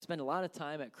spend a lot of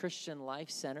time at Christian Life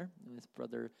Center with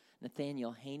Brother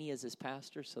Nathaniel Haney as his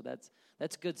pastor. So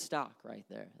that's good stock right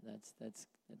there. That's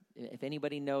if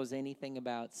anybody knows anything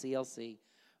about CLC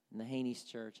and the Haney's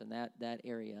church and that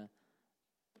area,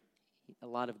 a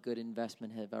lot of good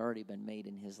investment have already been made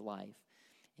in his life.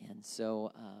 And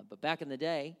so, but back in the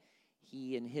day,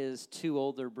 he and his two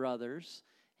older brothers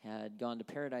had gone to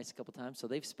Paradise a couple times, so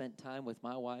they've spent time with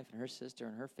my wife and her sister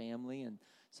and her family, and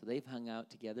so they've hung out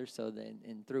together. So then,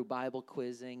 and through Bible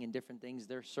quizzing and different things,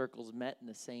 their circles met in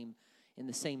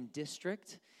the same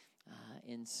district.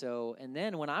 And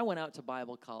then when I went out to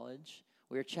Bible college,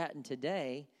 we were chatting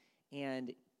today,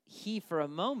 and he, for a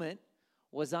moment,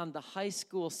 was on the high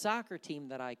school soccer team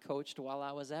that I coached while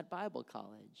I was at Bible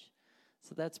college.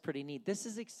 So that's pretty neat. This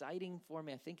is exciting for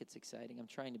me. I think it's exciting. I'm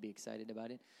trying to be excited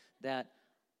about it, that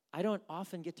I don't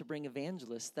often get to bring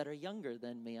evangelists that are younger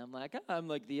than me. I'm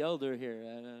like the elder here.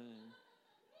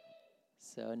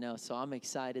 So I'm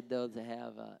excited though to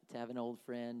have an old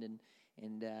friend,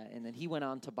 and then he went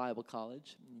on to Bible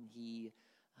college, and he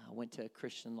went to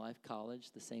Christian Life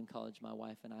College, the same college my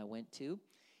wife and I went to,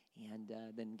 and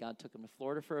then God took him to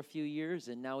Florida for a few years,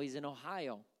 and now he's in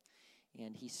Ohio,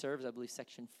 and he serves, I believe,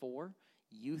 Section 4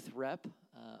 youth rep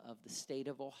of the state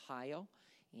of Ohio.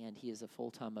 And he is a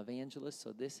full-time evangelist,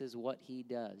 so this is what he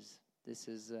does. This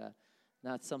is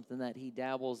not something that he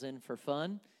dabbles in for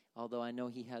fun, although I know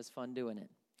he has fun doing it.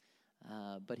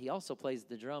 But he also plays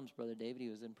the drums, Brother David. He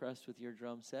was impressed with your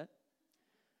drum set.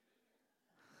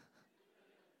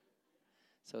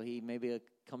 So he maybe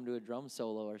come to a drum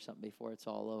solo or something before it's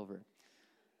all over.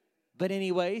 But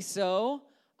anyway, so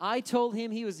I told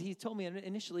him, he told me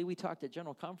initially, we talked at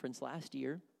General Conference last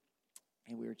year,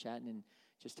 and we were chatting and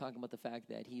just talking about the fact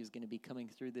that he was going to be coming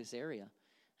through this area.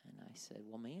 And I said,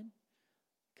 well, man,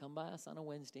 come by us on a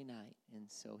Wednesday night. And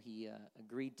so he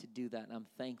agreed to do that, and I'm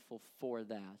thankful for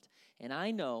that. And I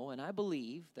know and I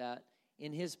believe that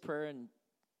in his prayer and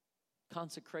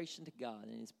consecration to God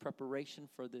and his preparation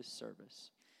for this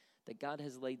service, that God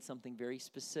has laid something very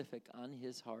specific on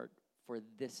his heart for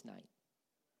this night.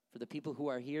 For the people who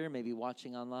are here, maybe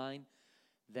watching online,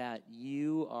 that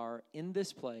you are in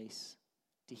this place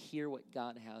to hear what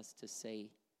God has to say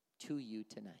to you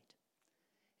tonight.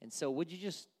 And so would you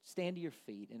just stand to your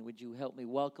feet, and would you help me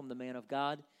welcome the man of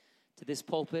God to this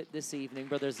pulpit this evening,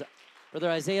 Brother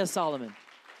Isaiah Solomon.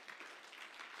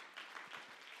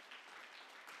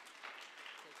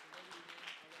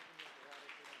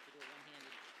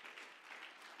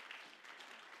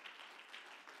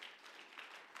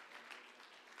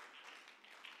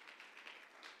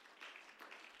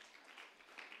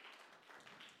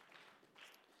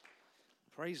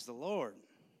 Praise the Lord.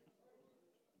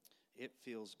 It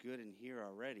feels good in here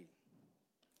already.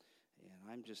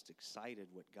 And I'm just excited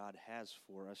what God has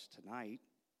for us tonight.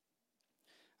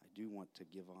 I do want to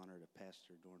give honor to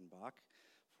Pastor Dornbach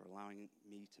for allowing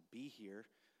me to be here.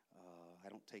 I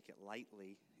don't take it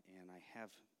lightly, and I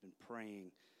have been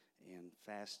praying and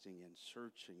fasting and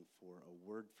searching for a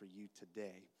word for you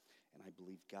today. And I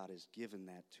believe God has given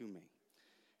that to me.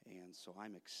 And so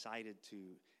I'm excited to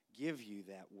give you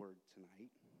that word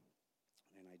tonight,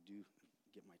 and I do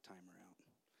get my timer out.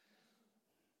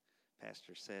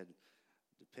 Pastor said,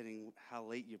 depending how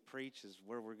late you preach is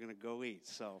where we're going to go eat,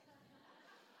 so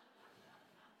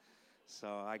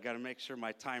I got to make sure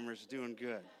my timer's doing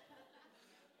good.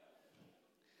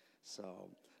 So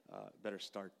better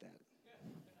start that.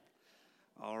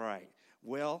 All right.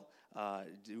 Well, I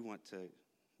do want to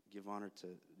give honor to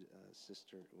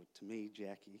to me,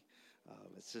 Jackie,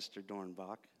 Sister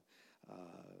Dornbach,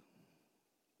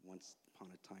 once upon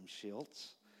a time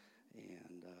Schiltz,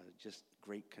 and just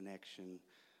great connection,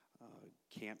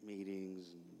 camp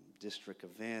meetings and district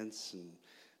events, and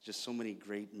just so many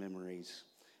great memories.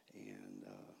 And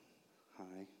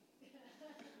hi,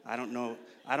 I don't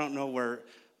know where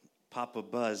Papa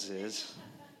Buzz is,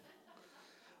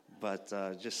 but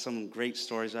just some great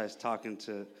stories. I was talking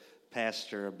to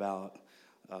Pastor about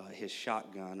his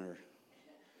shotgun, or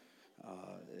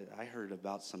I heard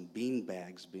about some bean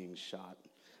bags being shot.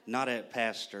 Not at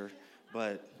Pastor,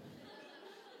 but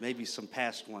maybe some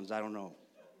past ones, I don't know.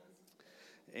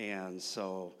 And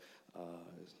so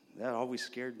that always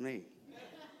scared me.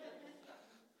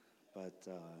 But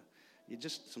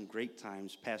just some great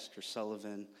times. Pastor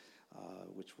Sullivan,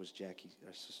 which was Jackie,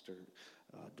 our sister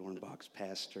Dornbach's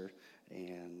pastor,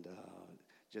 and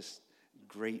just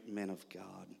great men of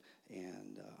God.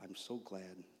 And I'm so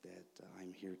glad that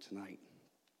I'm here tonight.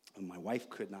 My wife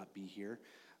could not be here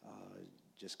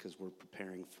just because we're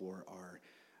preparing for our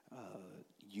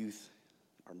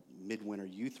our midwinter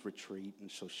youth retreat, and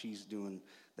so she's doing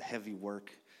the heavy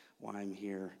work while I'm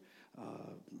here.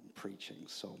 preaching.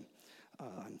 So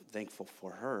I'm thankful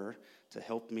for her to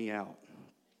help me out.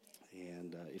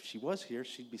 And if she was here,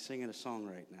 she'd be singing a song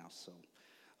right now. So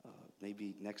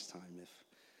maybe next time,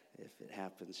 if it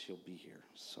happens, she'll be here.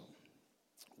 So,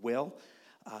 well,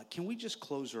 can we just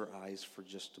close our eyes for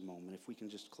just a moment? If we can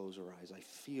just close our eyes. I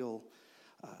feel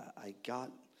I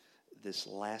got this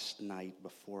last night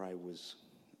before I was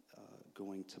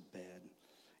going to bed,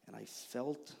 and I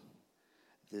felt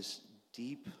this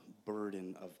deep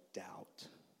burden of doubt.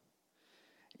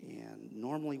 And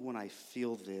normally when I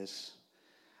feel this,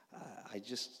 I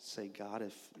just say, God,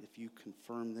 if you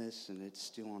confirm this and it's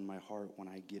still on my heart when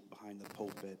I get behind the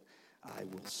pulpit, I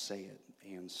will say it.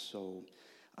 And so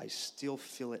I still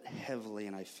feel it heavily,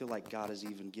 and I feel like God has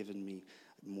even given me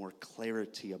more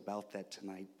clarity about that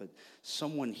tonight. But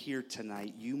someone here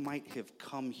tonight, you might have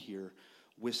come here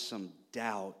with some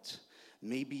doubt.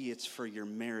 Maybe it's for your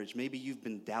marriage. Maybe you've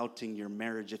been doubting your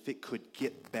marriage, if it could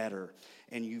get better,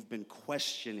 and you've been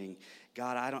questioning,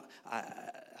 God,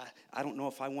 I don't know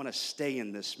if I want to stay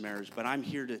in this marriage, but I'm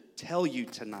here to tell you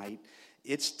tonight,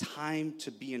 it's time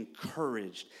to be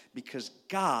encouraged, because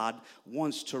God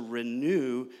wants to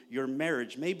renew your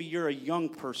marriage. Maybe you're a young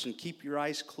person. Keep your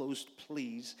eyes closed,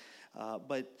 please.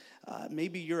 But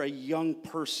maybe you're a young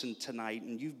person tonight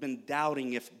and you've been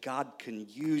doubting if God can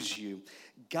use you.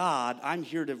 God, I'm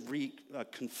here to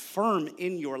confirm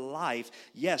in your life,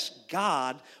 yes,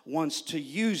 God wants to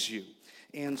use you.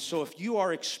 And so if you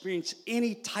are experiencing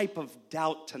any type of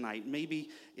doubt tonight, maybe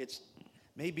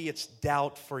it's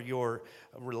doubt for your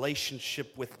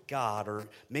relationship with God, or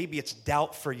maybe it's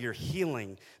doubt for your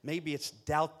healing. Maybe it's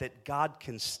doubt that God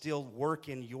can still work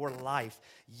in your life.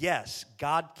 Yes,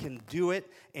 God can do it,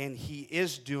 and He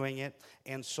is doing it.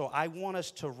 And so I want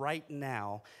us to right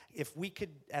now, if we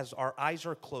could, as our eyes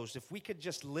are closed, if we could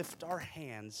just lift our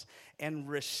hands and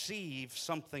receive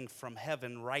something from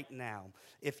heaven right now.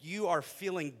 If you are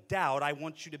feeling doubt, I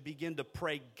want you to begin to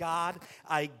pray, God,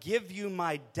 I give you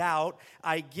my doubt.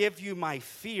 I give you my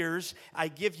fears. I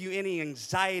give you any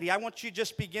anxiety. I want you to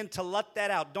just begin to let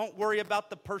that out. Don't worry about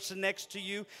the person next to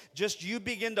you. Just you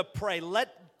begin to pray.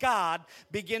 Let God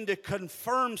begin to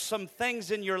confirm some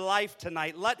things in your life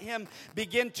tonight. Let Him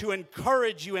begin to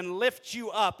encourage you and lift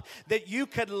you up, that you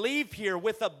could leave here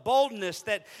with a boldness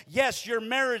that, yes, your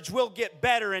marriage will get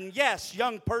better. And yes,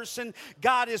 young person,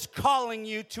 God is calling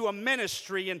you to a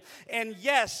ministry. And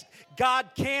yes, God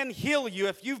can heal you.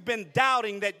 If you've been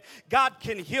doubting that God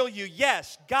can heal you,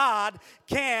 yes, God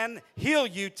can heal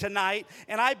you tonight.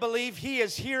 And I believe He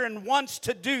is here and wants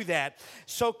to do that.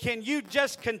 So can you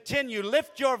just continue?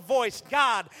 Lift your voice.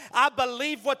 God, I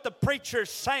believe what the preacher's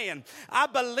saying. I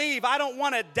believe. I don't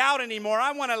want to doubt anymore.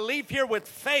 I want to leave here with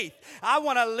faith. I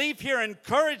want to leave here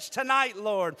encouraged tonight,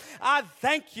 Lord. I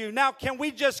thank you. Now, can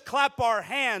we just clap our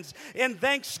hands in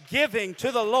thanksgiving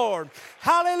to the Lord?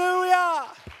 Hallelujah.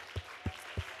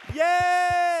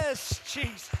 Yes,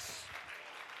 Jesus.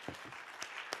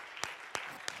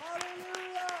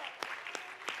 Hallelujah.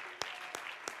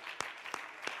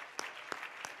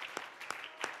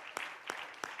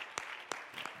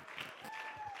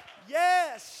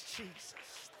 Yes, Jesus.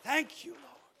 Thank you, Lord.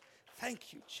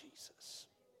 Thank you, Jesus.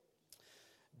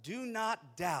 Do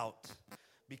not doubt,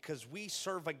 because we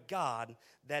serve a God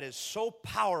that is so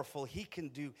powerful, He can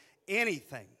do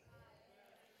anything.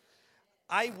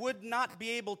 I would not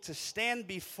be able to stand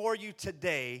before you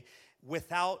today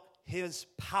without His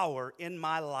power in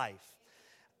my life.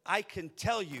 I can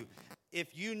tell you,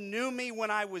 if you knew me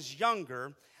when I was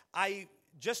younger,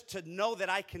 just to know that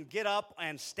I can get up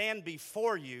and stand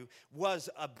before you was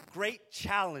a great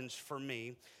challenge for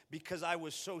me, because I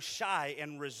was so shy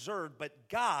and reserved. But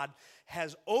God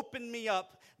has opened me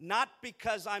up, not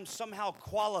because I'm somehow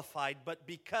qualified, but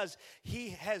because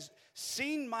He has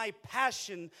seen my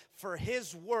passion for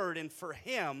His word and for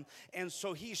Him, and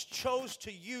so He's chose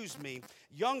to use me.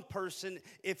 Young person,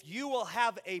 if you will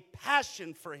have a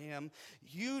passion for Him,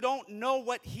 you don't know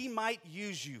what He might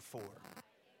use you for.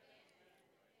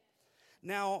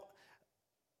 Now,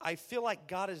 I feel like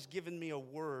God has given me a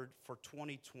word for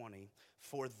 2020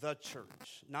 for the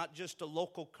church. Not just a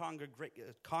local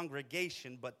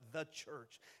congregation, but the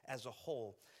church as a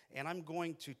whole. And I'm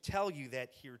going to tell you that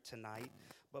here tonight.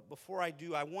 But before I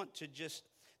do, I want to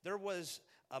there was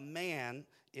a man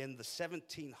in the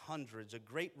 1700s, a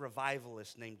great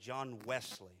revivalist named John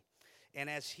Wesley. And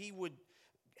as he would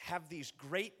have these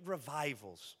great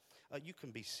revivals, you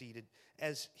can be seated.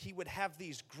 As he would have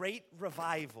these great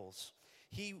revivals,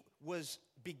 he was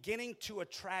beginning to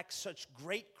attract such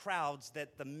great crowds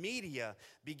that the media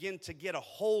began to get a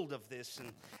hold of this.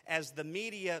 And as the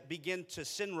media began to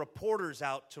send reporters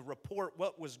out to report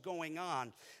what was going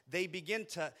on, they began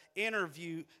to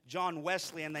interview John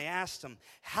Wesley, and they asked him,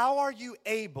 "How are you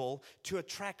able to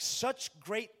attract such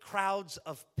great crowds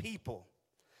of people?"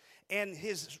 And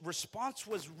his response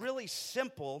was really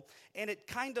simple, and it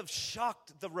kind of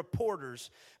shocked the reporters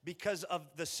because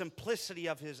of the simplicity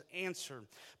of his answer.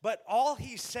 But all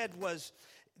he said was,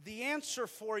 "The answer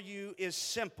for you is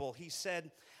simple." He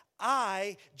said,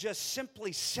 "I just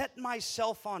simply set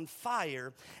myself on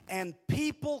fire, and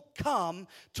people come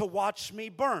to watch me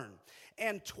burn."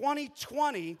 And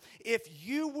 2020, if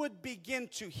you would begin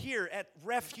to hear at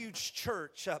Refuge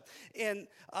Church in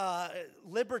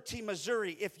Liberty,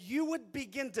 Missouri, if you would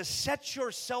begin to set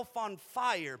yourself on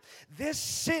fire, this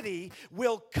city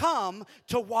will come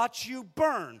to watch you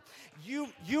burn.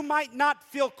 You might not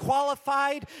feel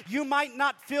qualified. You might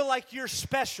not feel like you're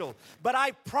special. But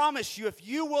I promise you, if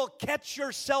you will catch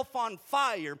yourself on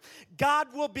fire,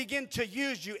 God will begin to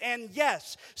use you. And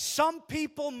yes, some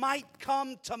people might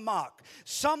come to mock.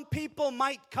 Some people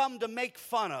might come to make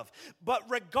fun of. But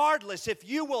regardless, if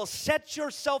you will set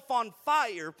yourself on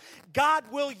fire,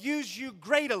 God will use you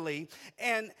greatly,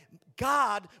 and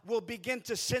God will begin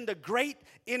to send a great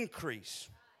increase.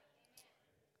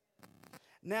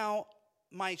 Now,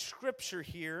 my scripture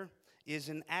here is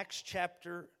in Acts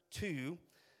chapter 2.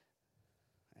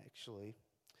 Actually,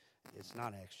 it's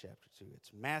not Acts chapter 2.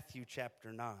 It's Matthew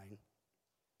chapter 9,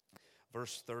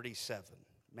 verse 37.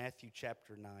 Matthew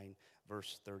chapter 9,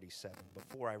 verse 37.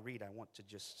 Before I read, I want to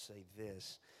just say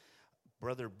this.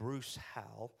 Brother Bruce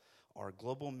Howell, our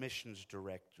global missions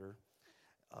director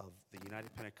of the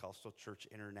United Pentecostal Church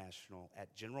International,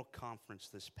 at General Conference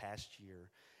this past year,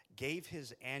 gave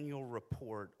his annual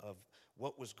report of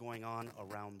what was going on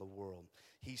around the world.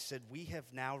 He said, "We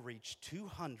have now reached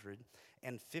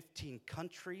 215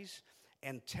 countries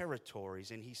and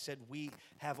territories." And he said, "We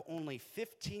have only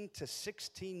 15 to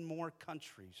 16 more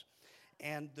countries."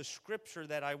 And the scripture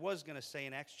that I was going to say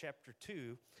in Acts chapter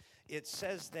 2, it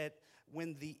says that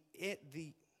when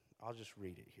I'll just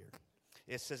read it here.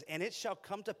 It says, "And it shall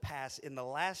come to pass in the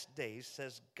last days,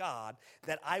 says God,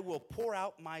 that I will pour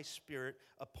out my spirit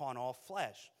upon all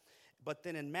flesh." But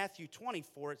then in Matthew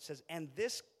 24, it says, "And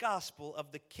this gospel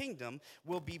of the kingdom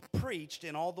will be preached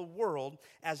in all the world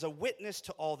as a witness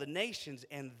to all the nations,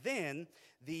 and then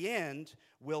the end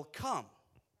will come."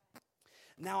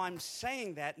 Now, I'm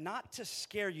saying that not to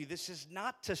scare you. This is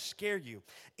not to scare you.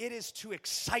 It is to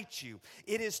excite you.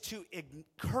 It is to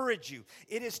encourage you.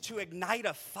 It is to ignite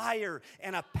a fire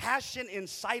and a passion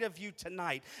inside of you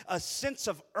tonight, a sense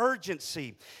of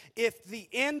urgency. If the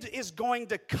end is going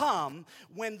to come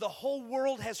when the whole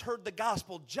world has heard the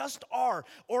gospel, just our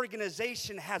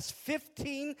organization has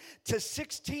 15 to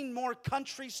 16 more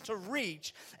countries to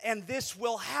reach, and this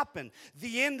will happen.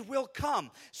 The end will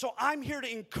come. So I'm here to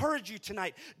encourage you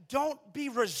tonight. Don't be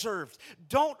reserved.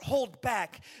 Don't hold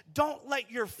back. Don't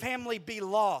let your family be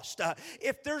lost.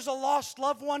 If there's a lost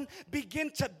loved one,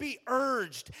 begin to be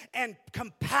urged and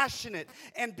compassionate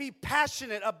and be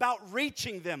passionate about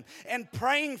reaching them and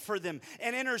praying for them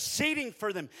and interceding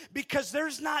for them, because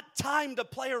there's not time to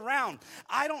play around.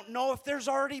 I don't know if there's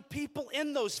already people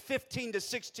in those 15 to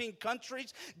 16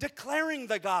 countries declaring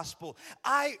the gospel.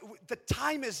 The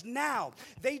time is now.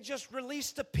 They just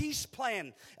released a peace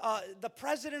plan. The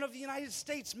President of the United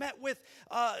States met with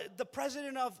the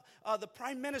president of the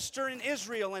prime minister in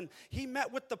Israel, and he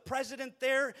met with the president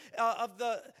there of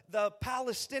the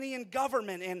Palestinian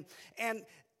government, and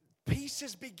peace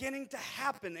is beginning to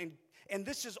happen, and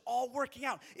this is all working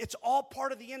out. It's all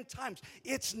part of the end times.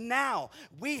 It's now.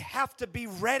 We have to be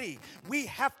ready. We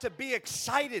have to be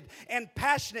excited and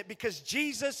passionate because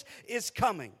Jesus is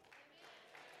coming.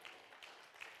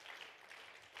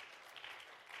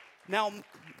 Now,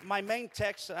 my main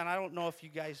text, and I don't know if you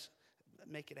guys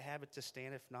make it a habit to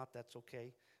stand. If not, that's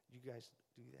okay. You guys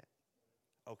do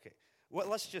that? Okay. Well,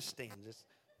 let's just stand.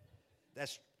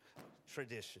 That's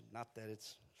tradition, not that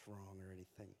it's wrong or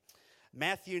anything.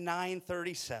 Matthew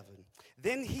 9:37.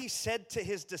 Then he said to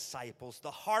his disciples, "The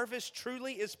harvest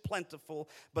truly is plentiful,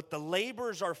 but the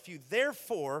laborers are few.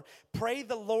 Therefore, pray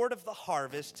the Lord of the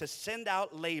harvest to send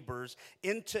out laborers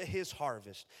into his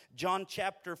harvest." John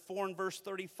chapter 4 and verse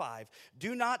 35.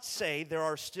 "Do not say there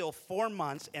are still 4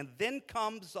 months, and then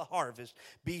comes the harvest.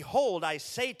 Behold, I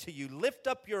say to you, lift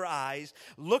up your eyes,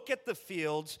 look at the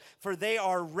fields, for they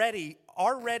are ready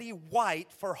already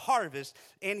white for harvest,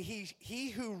 and he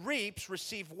who reaps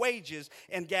receive wages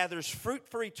and gathers fruit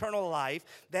for eternal life,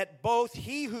 that both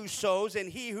he who sows and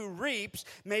he who reaps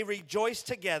may rejoice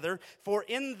together. For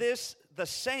in this the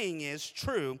saying is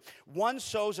true, one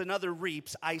sows, another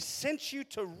reaps. I sent you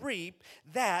to reap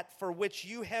that for which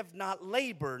you have not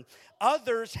labored.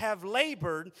 Others have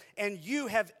labored, and you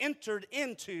have entered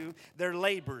into their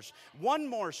labors. One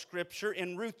more scripture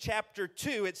in Ruth chapter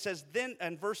 2. It says, then,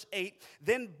 in verse 8,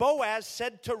 then Boaz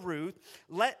said to Ruth,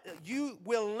 you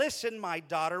will listen, my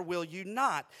daughter, will you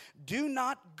not? Do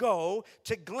not go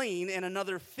to glean in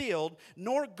another field,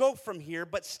 nor go from here,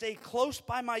 but stay close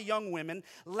by my young women.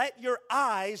 Let your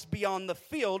eyes be on the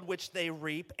field which they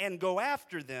reap, and go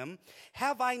after them.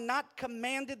 Have I not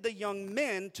commanded the young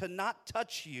men to not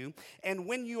touch you? And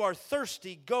when you are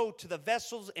thirsty, go to the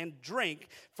vessels and drink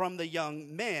from the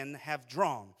young men have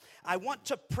drawn. I want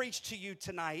to preach to you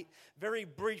tonight, very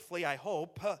briefly, I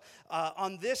hope,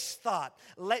 on this thought.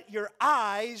 Let your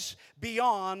eyes be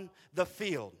on the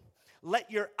field. Let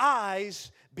your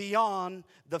eyes be on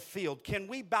the field. Can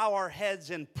we bow our heads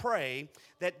and pray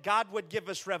that God would give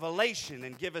us revelation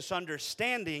and give us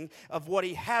understanding of what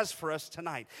He has for us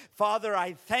tonight? Father,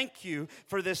 I thank you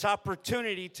for this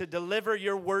opportunity to deliver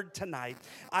your word tonight.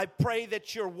 I pray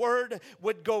that your word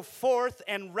would go forth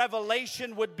and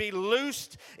revelation would be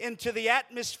loosed into the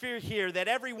atmosphere here, that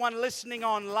everyone listening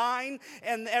online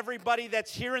and everybody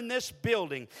that's here in this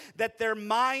building, that their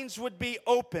minds would be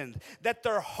opened, that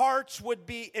their hearts would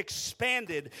be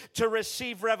expanded to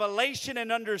receive revelation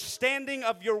and understanding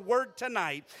of your word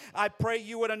tonight. I pray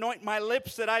you would anoint my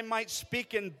lips that I might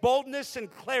speak in boldness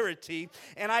and clarity,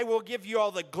 and I will give you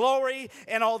all the glory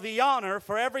and all the honor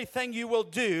for everything you will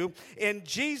do. In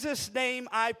Jesus' name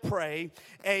I pray,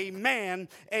 amen,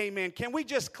 amen. Can we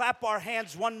just clap our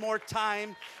hands one more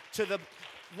time to the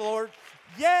Lord?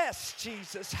 Yes,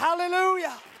 Jesus,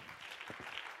 hallelujah.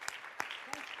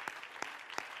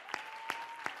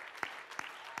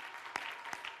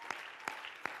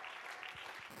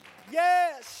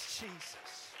 Yes, Jesus.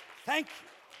 Thank you.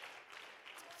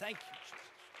 Thank you, Jesus.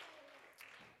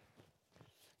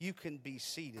 You can be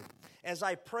seated. As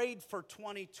I prayed for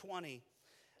 2020,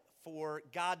 for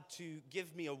God to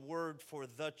give me a word for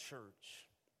the church,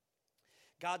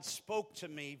 God spoke to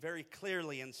me very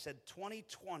clearly and said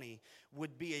 2020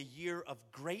 would be a year of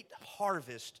great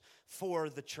harvest for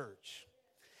the church.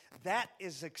 That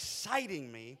is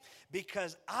exciting me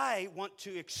because I want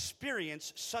to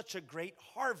experience such a great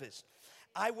harvest.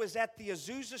 I was at the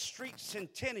Azusa Street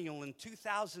Centennial in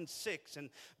 2006, and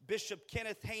Bishop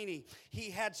Kenneth Haney, he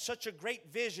had such a great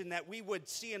vision that we would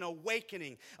see an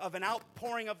awakening of an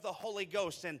outpouring of the Holy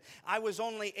Ghost. And I was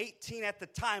only 18 at the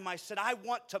time. I said, I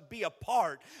want to be a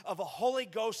part of a Holy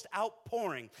Ghost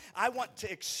outpouring. I want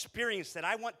to experience that.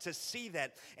 I want to see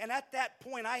that. And at that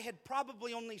point, I had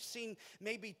probably only seen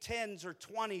maybe 10s or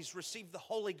 20s receive the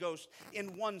Holy Ghost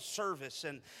in one service.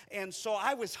 And so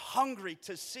I was hungry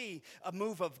to see a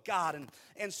move of God.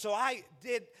 And so I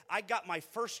got my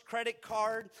first credit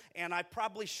card, and I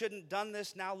probably shouldn't have done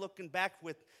this now looking back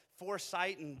with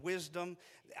foresight and wisdom.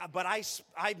 But I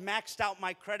maxed out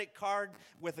my credit card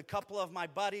with a couple of my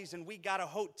buddies, and we got a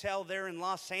hotel there in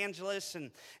Los Angeles,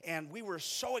 and we were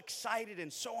so excited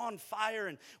and so on fire,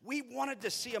 and we wanted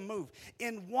to see a move.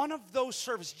 In one of those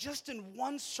services, just in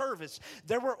one service,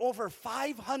 there were over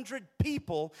 500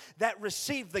 people that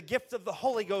received the gift of the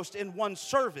Holy Ghost in one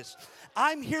service.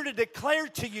 I'm here to declare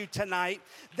to you tonight,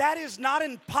 that is not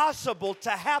impossible to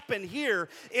happen here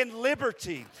in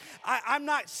Liberty. I'm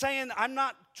not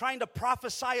trying to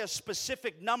prophesy a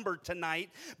specific number tonight,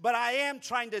 but I am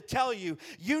trying to tell you,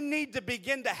 you need to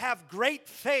begin to have great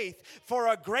faith for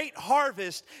a great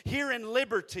harvest here in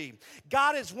Liberty.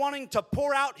 God is wanting to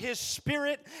pour out His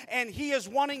Spirit, and He is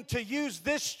wanting to use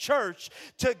this church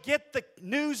to get the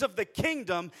news of the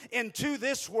kingdom into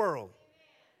this world.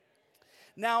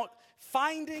 Now,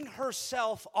 finding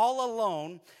herself all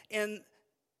alone in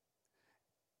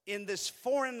this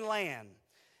foreign land,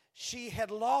 she had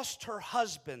lost her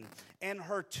husband and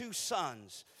her 2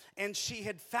 sons, and she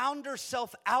had found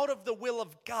herself out of the will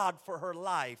of God for her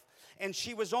life, and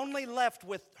she was only left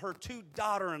with her 2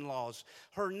 daughter-in-laws.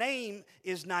 Her name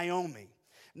is Naomi.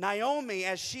 Naomi,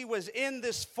 as she was in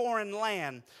this foreign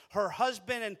land, her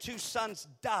husband and 2 sons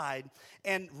died,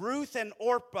 and Ruth and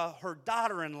Orpah, her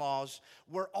daughter-in-laws,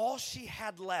 were all she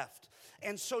had left.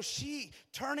 And so she,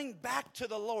 turning back to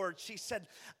the Lord, she said,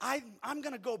 I'm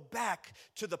going to go back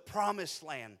to the promised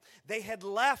land. They had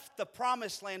left the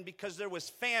promised land because there was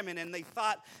famine, and they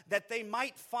thought that they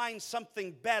might find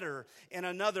something better in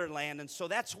another land. And so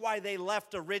that's why they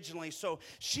left originally. So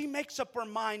she makes up her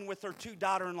mind with her two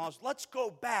daughter-in-laws, let's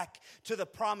go back to the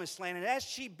promised land. And as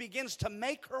she begins to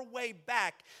make her way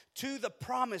back to the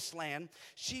promised land,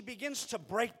 she begins to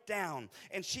break down,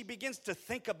 and she begins to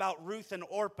think about Ruth and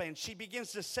Orpah, and she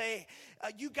begins to say,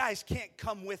 you guys can't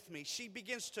come with me. She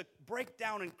begins to break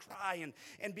down and cry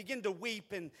and begin to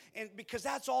weep, and because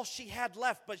that's all she had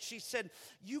left. But she said,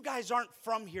 you guys aren't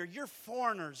from here. You're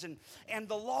foreigners, and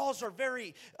the laws are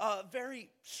very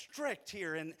strict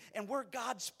here, and we're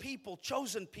God's people,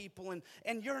 chosen people,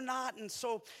 and you're not. And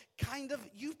so kind of,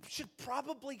 you should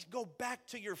probably go back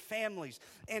to your families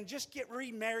and just get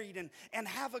remarried and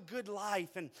have a good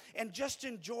life and just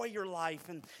enjoy your life.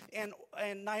 And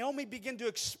Naomi began to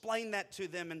explain that to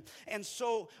them. And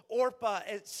so Orpah,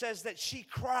 it says that she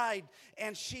cried,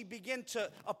 and she began to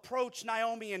approach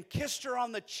Naomi and kissed her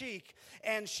on the cheek.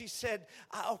 And she said,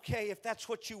 okay, if that's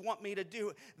what you want me to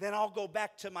do, then I'll go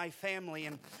back to my family.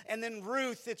 And then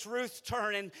Ruth, it's Ruth's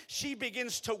turn, and she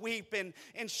begins to weep, and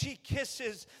she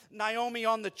kisses Naomi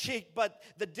on the cheek. But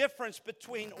the difference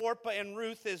between Orpah and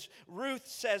Ruth is Ruth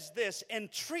says this,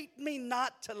 entreat me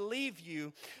not to leave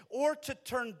you or to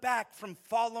turn back from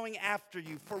following after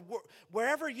you. For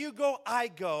wherever you go, I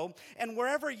go, and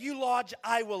wherever you lodge,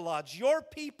 I will lodge. Your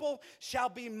people shall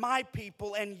be my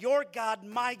people, and your God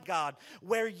my God.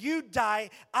 Where you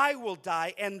die, I will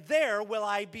die, and there will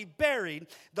I be buried.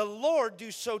 The Lord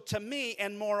do so to me,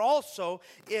 and more also,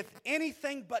 if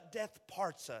anything but death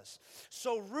parts us.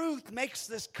 So Ruth makes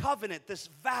this covenant, this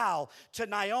vow to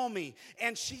Naomi,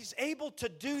 and she's able to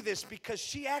do this because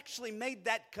she actually made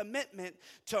that commitment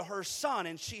to her son.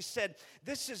 And she said,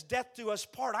 this is death do us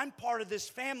part. I'm part of this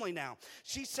family now.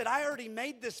 She said, I already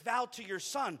made this vow to your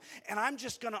son, and I'm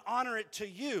just going to honor it to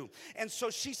you. And so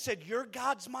she said, your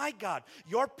God's my God.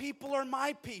 Your people are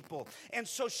my people. And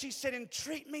so she said,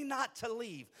 entreat me not to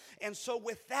leave. And so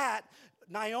with that,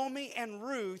 Naomi and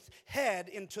Ruth head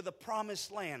into the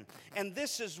promised land. And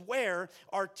this is where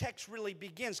our text really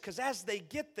begins, because as they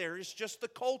get there, it's just the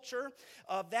culture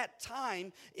of that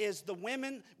time is the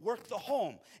women work the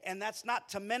home. And that's not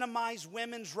to minimize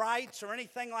women's rights or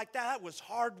anything like that. That was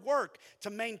hard work to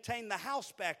maintain the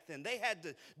house back then. They had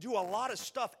to do a lot of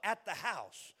stuff at the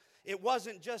house. It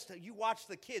wasn't just you watch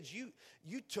the kids. You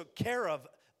took care of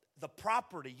the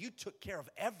property. You took care of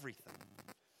everything.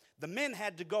 The men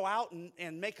had to go out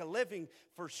and make a living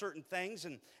for certain things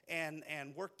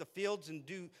and work the fields and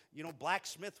do,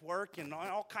 blacksmith work and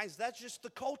all kinds. That's just the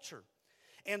culture.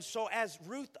 And so as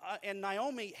Ruth and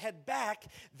Naomi head back,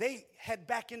 they head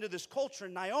back into this culture.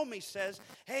 And Naomi says,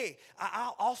 hey,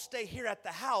 I'll stay here at the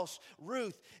house.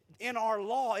 Ruth, in our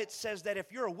law, it says that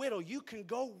if you're a widow, you can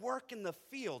go work in the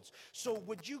fields. So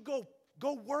would you go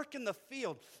work in the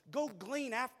field. Go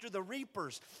glean after the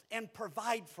reapers and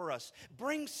provide for us.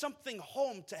 Bring something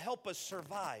home to help us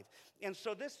survive. And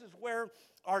so this is where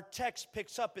our text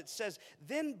picks up. It says,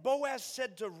 then Boaz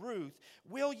said to Ruth,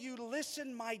 will you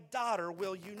listen, my daughter,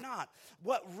 will you not?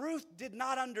 What Ruth did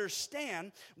not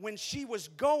understand when she was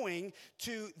going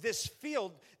to this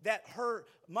field that her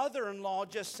mother-in-law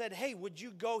just said, hey, would you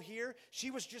go here?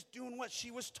 She was just doing what she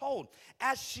was told.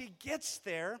 As she gets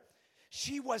there,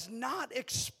 she was not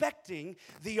expecting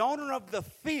the owner of the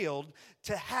field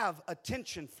to have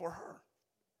attention for her.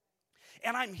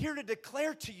 And I'm here to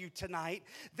declare to you tonight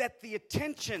that the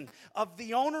attention of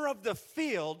the owner of the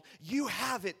field, you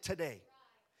have it today.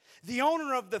 The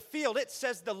owner of the field, it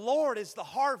says the Lord is the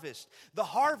harvest. The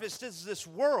harvest is this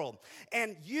world.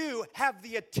 And you have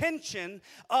the attention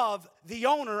of the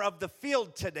owner of the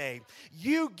field today.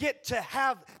 You get to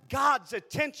have God's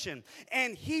attention.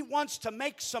 And He wants to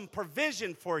make some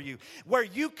provision for you where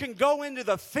you can go into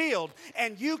the field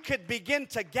and you could begin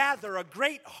to gather a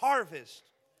great harvest.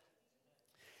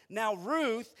 Now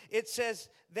Ruth, it says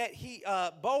that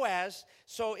Boaz,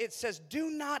 so it says, do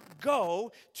not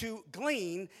go to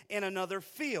glean in another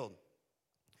field.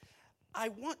 I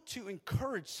want to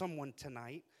encourage someone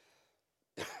tonight.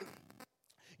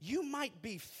 You might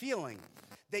be feeling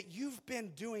that you've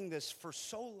been doing this for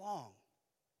so long,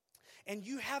 and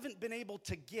you haven't been able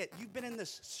to you've been in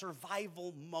this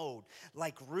survival mode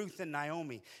like Ruth and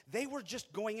Naomi. They were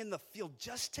just going in the field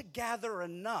just to gather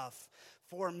enough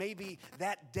for maybe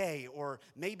that day or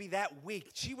maybe that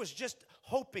week. She was just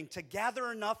hoping to gather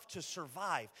enough to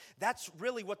survive. That's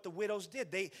really what the widows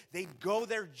did. They'd go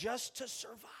there just to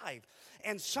survive.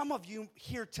 And some of you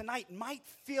here tonight might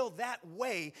feel that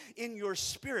way in your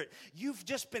spirit. You've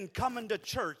just been coming to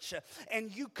church,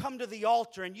 and you come to the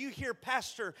altar, and you hear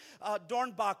Pastor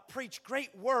Dornbach preach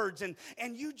great words, and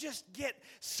you just get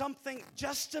something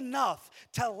just enough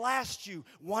to last you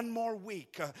one more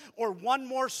week, or one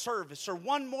more service, or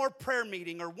one more prayer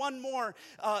meeting, or one more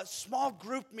small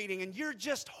group meeting, and you're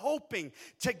just hoping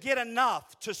to get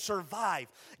enough to survive.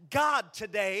 God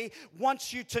today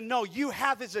wants you to know you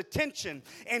have His attention,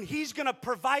 and He's going to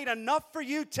provide enough for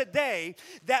you today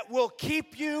that will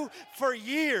keep you for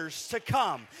years to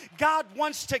come. God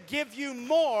wants to give you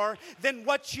more than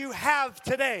what you have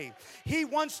today. He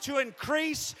wants to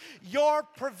increase your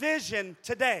provision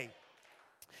today.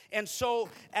 And so,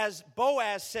 as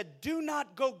Boaz said, do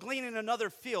not go glean in another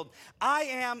field. I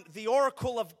am the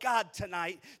oracle of God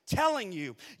tonight telling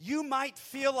you, you might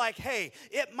feel like, hey,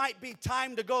 it might be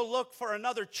time to go look for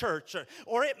another church,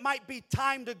 or it might be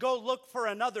time to go look for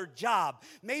another job.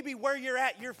 Maybe where you're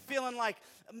at, you're feeling like,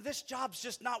 this job's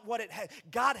just not what it has.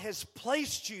 God has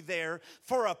placed you there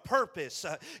for a purpose.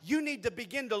 You need to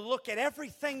begin to look at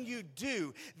everything you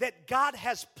do that God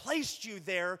has placed you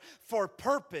there for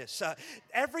purpose.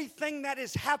 Everything that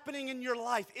is happening in your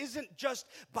life isn't just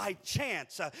by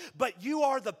chance, but you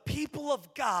are the people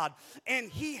of God,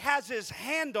 and He has His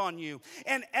hand on you.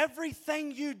 And everything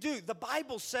you do, the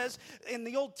Bible says in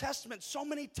the Old Testament so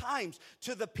many times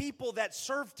to the people that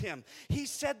served Him, He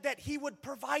said that He would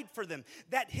provide for them,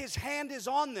 that His hand is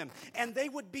on them, and they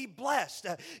would be blessed.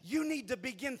 You need to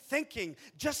begin thinking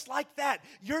just like that.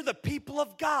 You're the people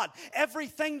of God.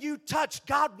 Everything you touch,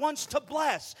 God wants to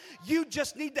bless. You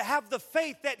just need to have the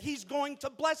faith that He's going to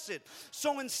bless it.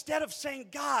 So instead of saying,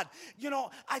 God,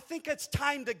 I think it's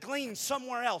time to glean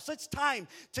somewhere else. It's time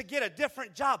to get a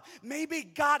different job. Maybe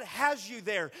God has you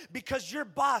there because your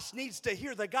boss needs to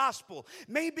hear the gospel.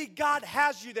 Maybe God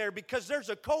has you there because there's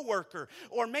a coworker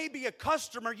or maybe a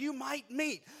customer you might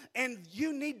meet, and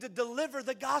you need to deliver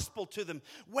the gospel to them.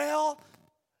 Well,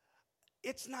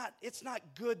 it's not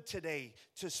good today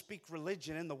to speak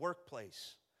religion in the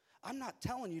workplace. I'm not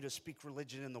telling you to speak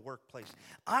religion in the workplace.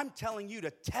 I'm telling you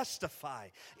to testify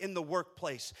in the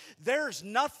workplace. There's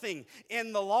nothing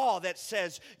in the law that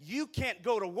says you can't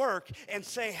go to work and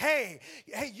say, hey,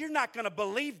 you're not going to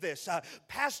believe this.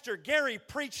 Pastor Gary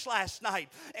preached last night,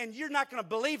 and you're not going to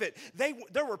believe it.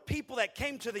 There were people that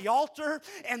came to the altar,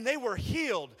 and they were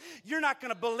healed. You're not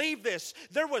going to believe this.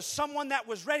 There was someone that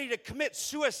was ready to commit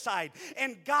suicide,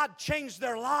 and God changed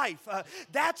their life.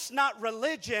 That's not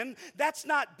religion. That's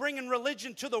not bringing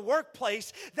religion to the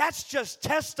workplace. That's just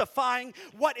testifying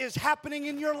what is happening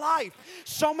in your life.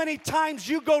 So many times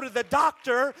you go to the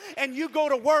doctor and you go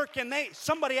to work, and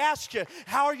somebody asks you,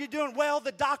 how are you doing? Well,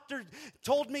 the doctor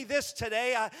told me this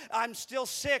today. I'm still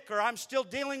sick, or I'm still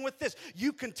dealing with this.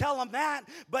 You can tell them that,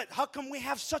 but how come we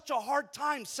have such a hard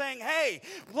time saying, hey,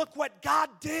 look what God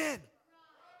did?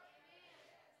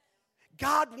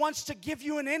 God wants to give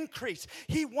you an increase.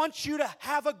 He wants you to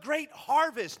have a great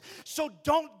harvest. So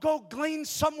don't go glean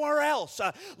somewhere else.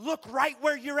 Look right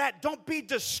where you're at. Don't be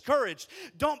discouraged.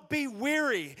 Don't be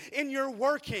weary in your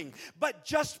working, but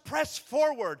just press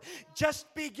forward.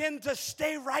 Just begin to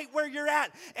stay right where you're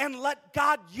at and let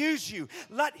God use you.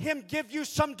 Let Him give you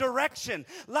some direction.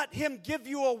 Let Him give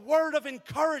you a word of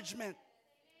encouragement.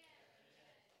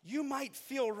 You might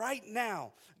feel right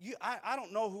now, I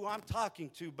don't know who I'm talking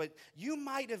to, but you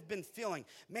might have been feeling,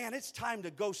 man, it's time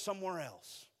to go somewhere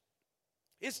else.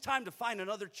 It's time to find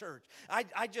another church.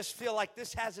 I just feel like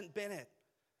this hasn't been it.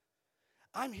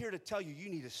 I'm here to tell you,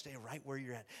 you need to stay right where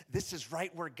you're at. This is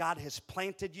right where God has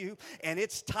planted you, and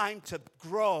it's time to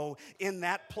grow in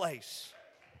that place.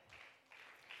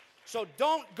 So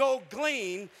don't go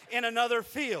glean in another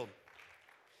field.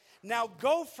 Now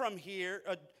go from here,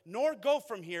 nor go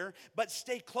from here, but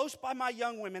stay close by my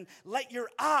young women. Let your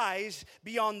eyes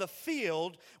be on the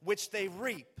field which they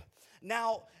reap.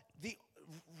 Now,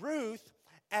 Ruth,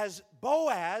 as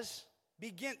Boaz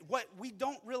begin, what we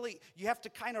don't really, you have to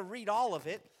kind of read all of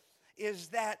it, is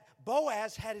that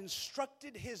Boaz had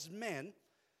instructed his men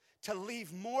to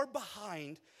leave more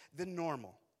behind than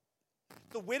normal.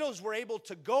 The widows were able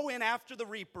to go in after the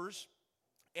reapers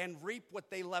and reap what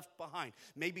they left behind.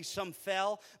 Maybe some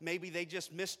fell. Maybe they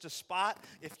just missed a spot.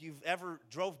 If you've ever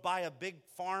drove by a big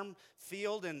farm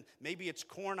field and maybe it's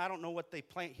corn. I don't know what they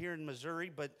plant here in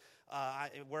Missouri, but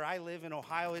where I live in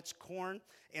Ohio, it's corn.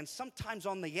 And sometimes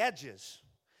on the edges,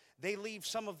 they leave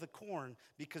some of the corn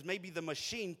because maybe the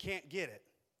machine can't get it.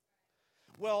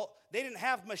 Well, they didn't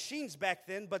have machines back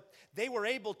then, but they were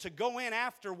able to go in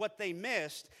after what they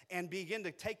missed and begin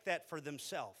to take that for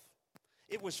themselves.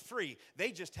 It was free.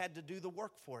 They just had to do the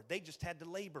work for it. They just had to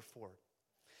labor for it.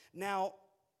 Now,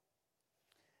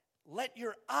 let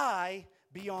your eye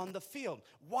be on the field.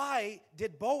 Why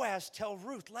did Boaz tell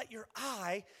Ruth, let your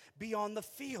eye be on the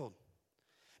field?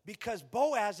 Because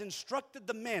Boaz instructed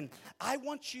the men, I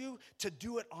want you to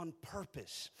do it on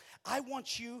purpose. I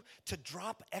want you to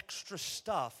drop extra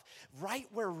stuff right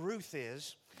where Ruth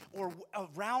is or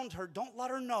around her. Don't let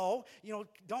her know.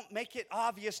 Don't make it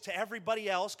obvious to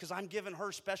everybody else because I'm giving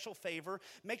her special favor.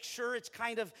 Make sure it's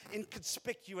kind of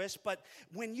inconspicuous. But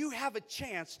when you have a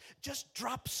chance, just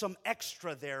drop some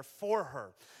extra there for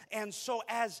her. And so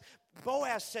as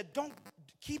Boaz said, don't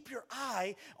keep your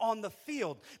eye on the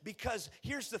field, because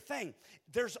here's the thing.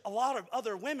 There's a lot of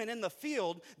other women in the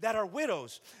field that are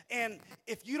widows. And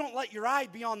if you don't let your eye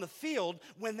be on the field,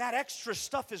 when that extra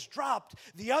stuff is dropped,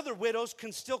 the other widows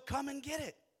can still come and get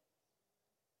it.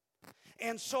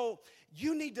 And so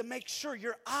you need to make sure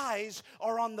your eyes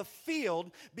are on the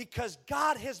field, because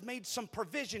God has made some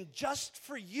provision just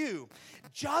for you,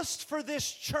 just for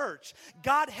this church.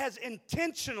 God has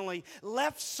intentionally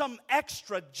left some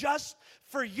extra just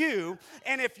for you.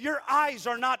 And if your eyes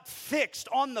are not fixed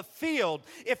on the field,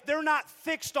 if they're not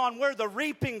fixed on where the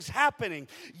reaping's happening,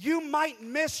 you might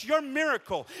miss your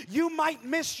miracle. You might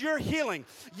miss your healing.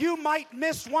 You might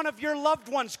miss one of your loved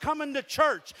ones coming to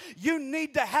church. You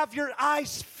need to have your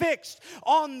eyes fixed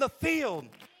on the field.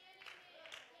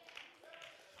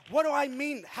 What do I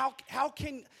mean? How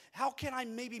can I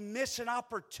maybe miss an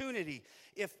opportunity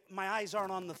if my eyes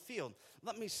aren't on the field?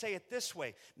 Let me say it this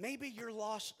way. Maybe you're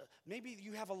lost. Maybe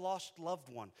you have a lost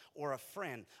loved one or a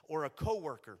friend or a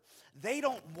coworker. They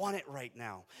don't want it right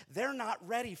now. They're not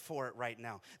ready for it right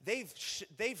now. They've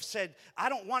said, I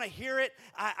don't want to hear it.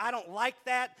 I don't like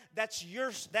that. That's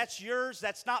yours.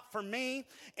 That's not for me.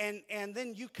 And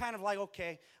then you kind of like,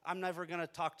 okay, I'm never going to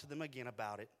talk to them again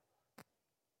about it.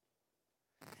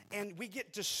 And we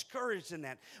get discouraged in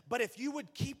that. But if you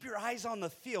would keep your eyes on the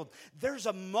field, there's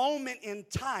a moment in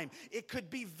time. It could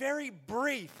be very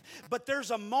brief, but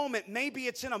there's a moment. Maybe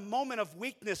it's in a moment of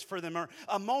weakness for them or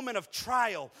a moment of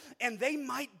trial. And they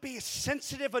might be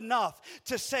sensitive enough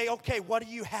to say, okay, what do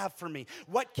you have for me?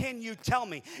 What can you tell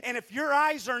me? And if your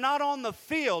eyes are not on the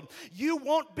field, you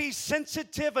won't be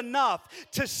sensitive enough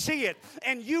to see it.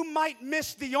 And you might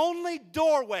miss the only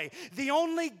doorway, the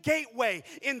only gateway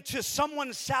into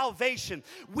someone's salvation.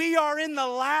 We are in the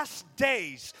last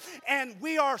days, and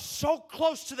we are so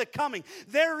close to the coming.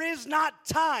 There is not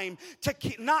time to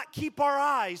not keep our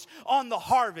eyes on the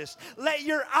harvest. Let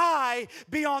your eye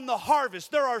be on the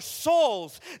harvest. There are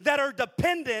souls that are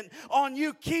dependent on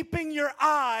you keeping your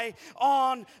eye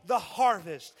on the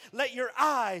harvest. Let your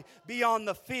eye be on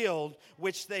the field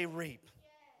which they reap.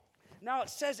 Now it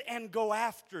says, and go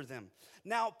after them.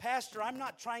 Now, Pastor, I'm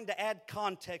not trying to add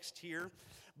context here,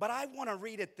 but I want to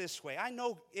read it this way. I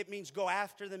know it means go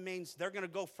after them means they're going to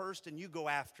go first and you go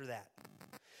after that.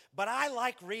 But I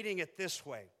like reading it this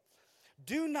way.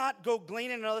 Do not go glean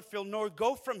in another field, nor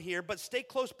go from here, but stay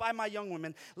close by my young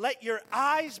women. Let your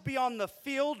eyes be on the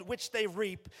field which they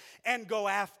reap, and go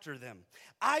after them.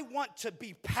 I want to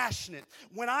be passionate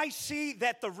when I see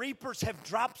that the reapers have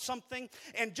dropped something.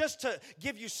 And just to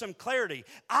give you some clarity,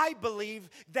 I believe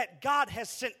that God has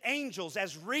sent angels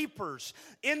as reapers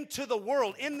into the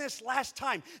world in this last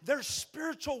time. There's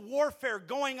spiritual warfare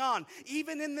going on,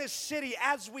 even in this city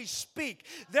as we speak.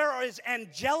 There is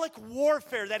angelic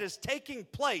warfare that is taking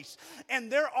place,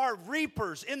 and there are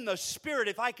reapers in the spirit,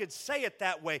 if I could say it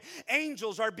that way.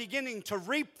 Angels are beginning to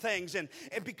reap things, and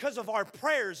because of our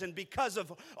prayers and because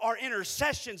of our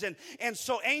intercessions, and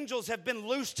so angels have been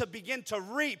loosed to begin to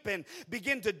reap and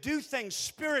begin to do things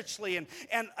spiritually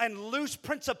and loose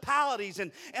principalities,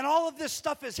 and all of this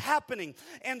stuff is happening.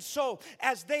 And so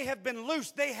as they have been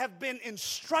loosed, they have been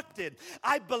instructed.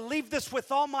 I believe this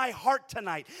with all my heart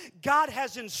tonight. God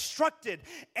has instructed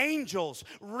angels,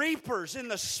 reapers in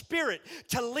the spirit,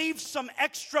 to leave some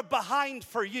extra behind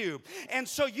for you. And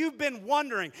so you've been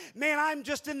wondering, man, I'm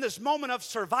just in this moment of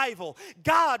survival.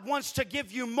 God wants to give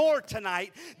you more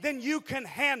tonight than you can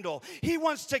handle. He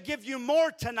wants to give you more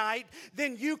tonight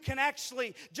than you can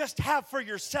actually just have for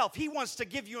yourself. He wants to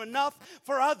give you enough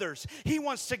for others. He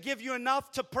wants to give you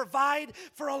enough to provide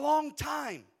for a long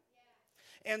time.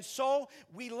 And so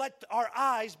we let our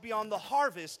eyes be on the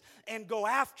harvest and go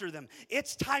after them.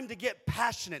 It's time to get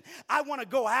passionate. I want to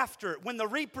go after it. When the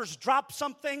reapers drop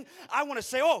something, I want to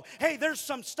say, oh, hey, there's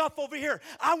some stuff over here.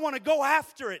 I want to go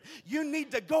after it. You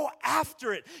need to go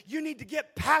after it. You need to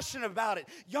get passionate about it.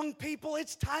 Young people,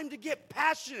 it's time to get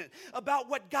passionate about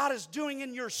what God is doing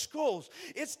in your schools.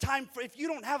 It's time for, if you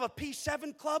don't have a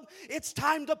P7 club, it's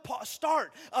time to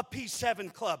start a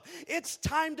P7 club. It's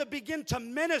time to begin to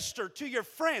minister to your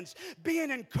friends. Be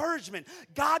an encouragement.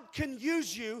 God can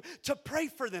use you to pray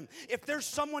for them. If there's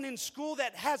someone in school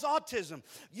that has autism,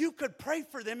 you could pray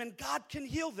for them and God can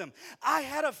heal them. I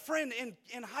had a friend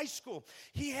in high school.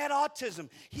 He had autism.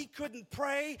 He couldn't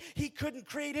pray. He couldn't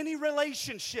create any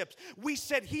relationships. We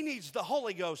said he needs the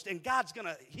Holy Ghost and God's going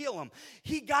to heal him.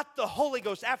 He got the Holy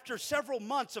Ghost after several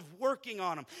months of working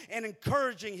on him and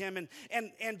encouraging him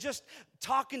and just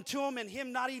talking to him and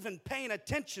him not even paying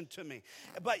attention to me.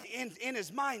 But in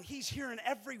his mind, he's hearing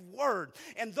every word.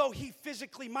 And though he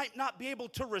physically might not be able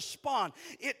to respond,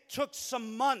 it took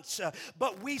some months.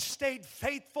 But we stayed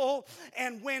faithful.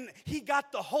 And when he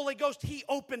got the Holy Ghost, he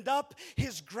opened up.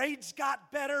 His grades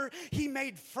got better. He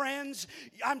made friends.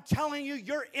 I'm telling you,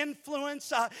 your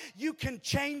influence, you can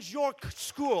change your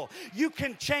school. You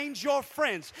can change your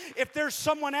friends. If there's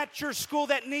someone at your school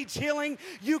that needs healing,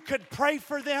 you could pray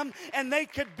for them and they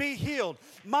could be healed.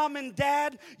 Mom and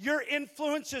Dad, your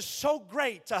influence is so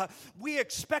great. We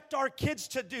expect our kids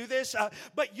to do this,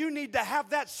 but you need to have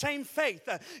that same faith.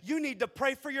 You need to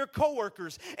pray for your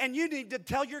coworkers, and you need to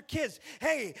tell your kids,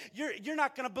 hey, you're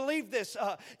not going to believe this.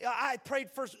 I prayed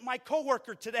for my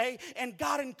coworker today, and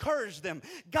God encouraged them.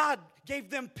 God gave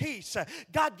them peace.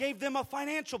 God gave them a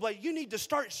financial blessing. You need to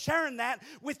start sharing that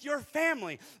with your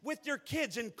family, with your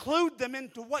kids. Include them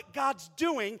into what God's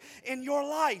doing in your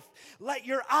life. Let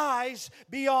your eyes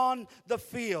be on the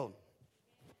field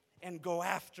and go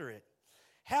after it.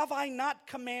 Have I not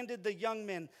commanded the young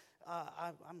men?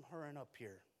 I'm hurrying up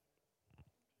here.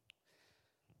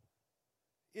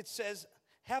 It says,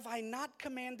 have I not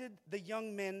commanded the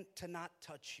young men to not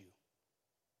touch you?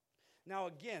 Now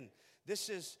again, this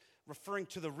is referring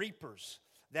to the reapers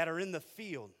that are in the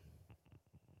field.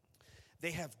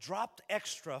 They have dropped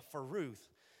extra for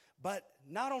Ruth. But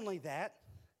not only that,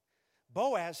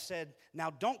 Boaz said, now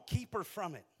don't keep her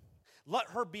from it. Let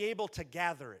her be able to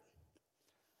gather it.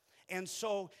 And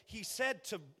so he said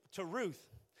to Ruth,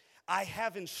 I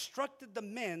have instructed the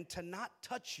men to not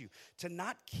touch you, to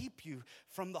not keep you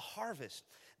from the harvest.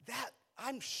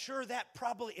 I'm sure that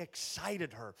probably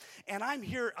excited her. And I'm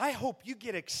here, I hope you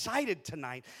get excited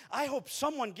tonight. I hope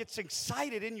someone gets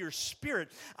excited in your spirit.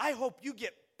 I hope you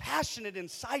get passionate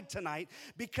inside tonight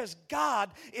because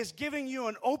God is giving you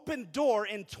an open door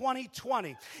in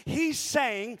 2020. He's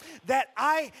saying that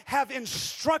I have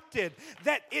instructed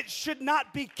that it should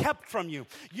not be kept from you.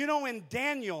 You know, in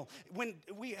Daniel,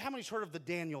 how many's heard of the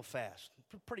Daniel fast?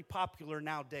 Pretty popular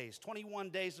nowadays. 21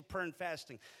 days of prayer and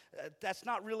fasting. That's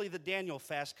not really the Daniel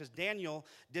fast because Daniel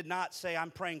did not say,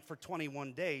 I'm praying for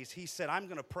 21 days. He said, I'm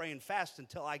going to pray and fast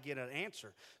until I get an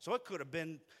answer. So it could have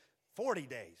been 40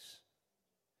 days.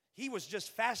 He was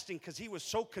just fasting because he was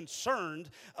so concerned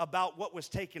about what was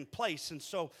taking place. And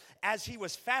so as he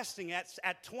was fasting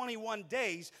at 21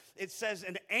 days, it says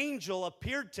an angel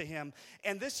appeared to him.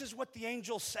 And this is what the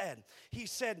angel said. He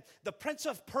said, the prince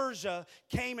of Persia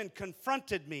came and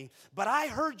confronted me, but I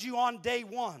heard you on day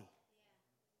one.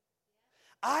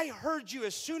 I heard you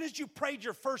as soon as you prayed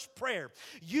your first prayer.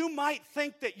 You might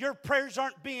think that your prayers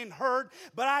aren't being heard,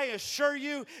 but I assure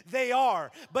you they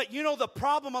are. But you know the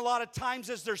problem a lot of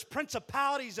times is there's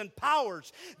principalities and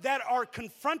powers that are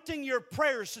confronting your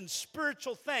prayers and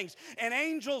spiritual things. And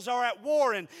angels are at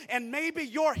war, and maybe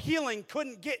your healing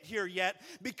couldn't get here yet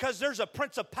because there's a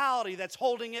principality that's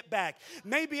holding it back.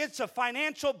 Maybe it's a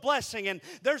financial blessing and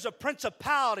there's a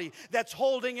principality that's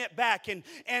holding it back.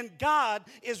 And God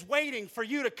is waiting for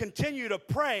you to continue to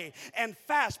pray and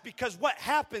fast, because what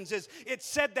happens is it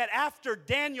said that after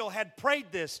Daniel had prayed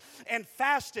this and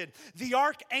fasted, the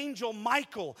archangel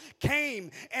Michael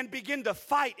came and began to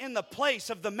fight in the place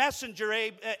of the messenger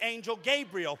angel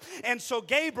Gabriel. And so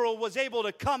Gabriel was able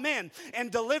to come in and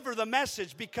deliver the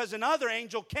message because another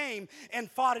angel came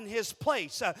and fought in his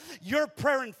place. Your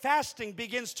prayer and fasting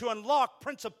begins to unlock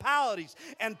principalities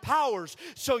and powers,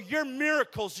 so your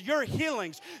miracles, your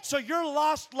healings, so your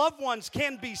lost loved ones can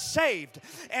be saved.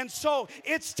 And so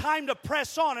it's time to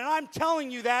press on. And I'm telling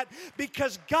you that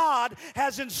because God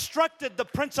has instructed the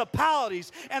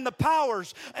principalities and the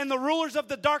powers and the rulers of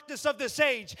the darkness of this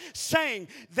age, saying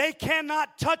they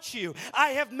cannot touch you. I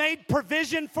have made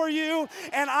provision for you,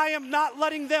 and I am not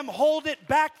letting them hold it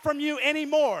back from you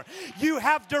anymore. You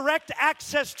have direct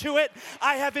access to it.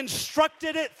 I have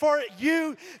instructed it for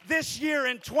you this year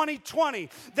in 2020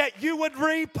 that you would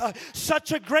reap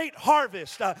such a great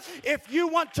harvest. If You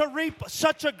want to reap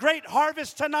such a great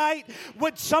harvest tonight?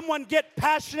 Would someone get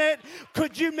passionate?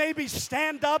 Could you maybe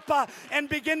stand up and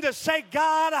begin to say,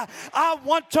 God, I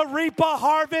want to reap a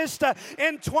harvest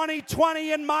in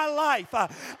 2020 in my life.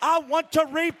 I want to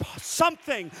reap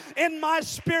something in my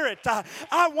spirit.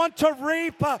 I want to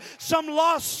reap some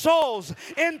lost souls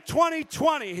in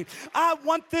 2020. I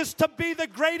want this to be the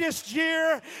greatest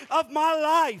year of my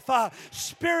life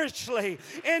spiritually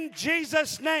in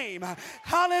Jesus' name.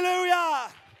 Hallelujah.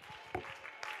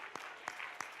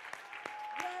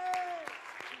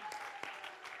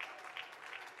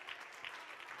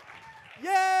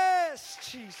 Yes,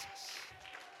 Jesus.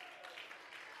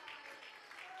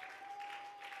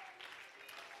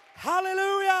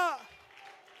 Hallelujah.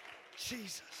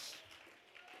 Jesus.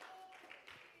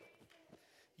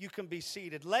 You can be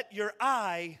seated. Let your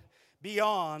eye be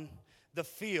on the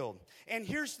field. And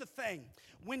here's the thing.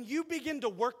 When you begin to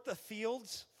work the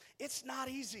fields, it's not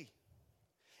easy.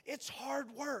 It's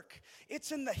hard work.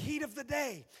 It's in the heat of the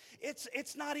day.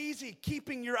 It's not easy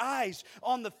keeping your eyes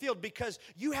on the field because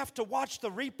you have to watch the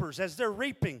reapers as they're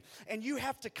reaping, and you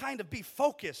have to kind of be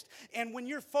focused. And when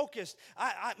you're focused,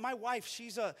 my wife,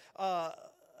 she's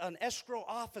an escrow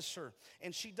officer,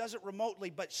 and she does it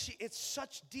remotely, but it's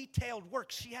such detailed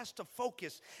work. She has to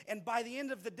focus, and by the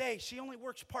end of the day, she only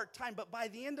works part-time, but by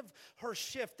the end of her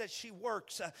shift that she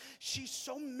works, she's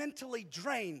so mentally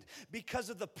drained because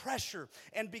of the pressure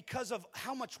and because of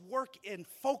how much work and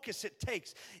focus it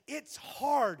takes. It's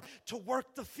hard to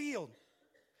work the field.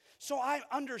 So I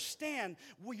understand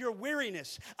your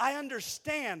weariness. I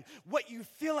understand what you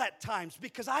feel at times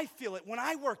because I feel it when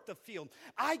I work the field.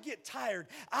 I get tired.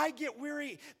 I get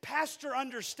weary. Pastor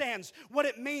understands what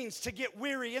it means to get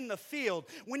weary in the field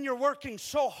when you're working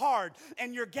so hard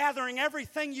and you're gathering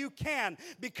everything you can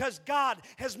because God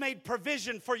has made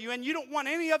provision for you and you don't want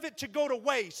any of it to go to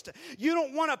waste. You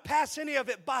don't want to pass any of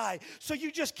it by. So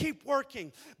you just keep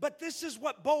working. But this is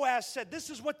what Boaz said.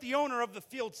 This is what the owner of the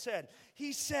field said.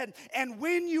 He said, and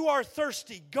when you are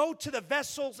thirsty, go to the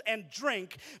vessels and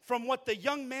drink from what the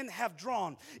young men have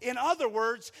drawn. In other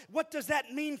words, what does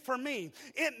that mean for me?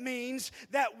 It means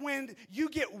that when you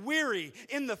get weary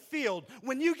in the field,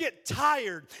 when you get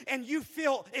tired and you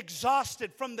feel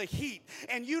exhausted from the heat,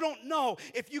 and you don't know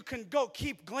if you can go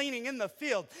keep gleaning in the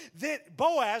field, that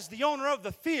Boaz, the owner of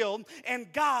the field,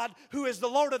 and God, who is the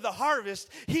Lord of the harvest,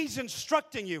 he's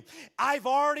instructing you. I've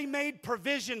already made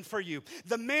provision for you.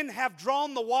 The men have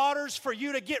drawn the waters for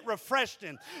you to get refreshed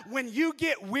in. When you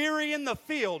get weary in the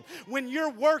field, when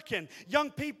you're working, young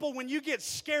people, when you get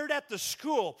scared at the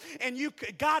school, and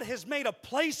God has made a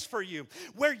place for you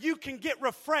where you can get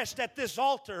refreshed at this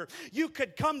altar. You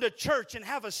could come to church and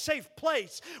have a safe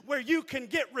place where you can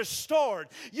get restored.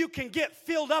 You can get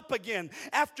filled up again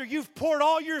after you've poured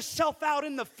all yourself out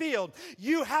in the field.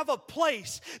 You have a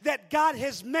place that God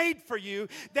has made for you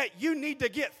that you need to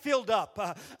get filled up.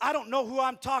 I don't know who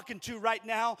I'm talking to right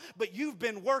now, but you've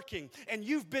been working and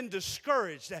you've been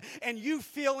discouraged and you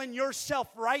feel in yourself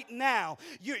right now,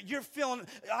 you're feeling,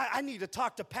 I need to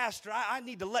talk to pastor. I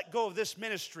need to let go of this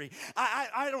ministry.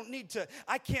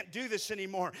 I can't do this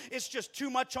anymore. It's just too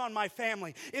much on my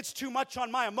family. It's too much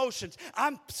on my emotions.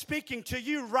 I'm speaking to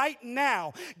you right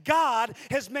now. God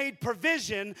has made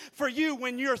provision for you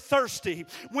when you're thirsty.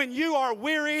 When you are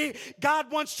weary,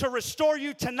 God wants to restore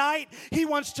you tonight. He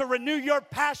wants to renew your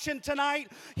passion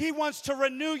tonight. He wants to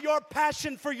renew your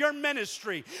passion for your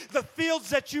ministry. The fields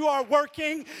that you are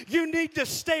working, you need to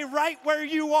stay right where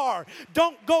you are.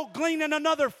 Don't go glean in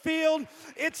another field.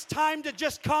 It's time to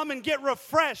just come and get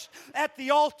refreshed at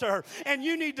the altar. And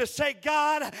you need to say,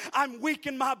 God, I'm weak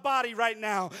in my body right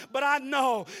now, but I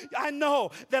know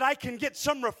that I can get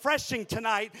some refreshing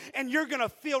tonight, and you're going to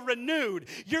feel renewed.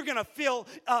 You're going to feel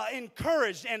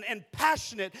encouraged and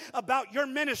passionate about your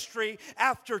ministry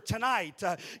after tonight.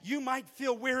 You might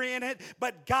feel weary in it,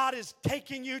 but God is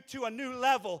taking you to a new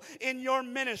level in your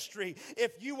ministry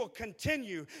if you will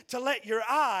continue to let your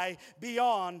eye be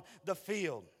on the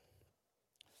field.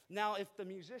 Now, if the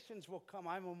musicians will come,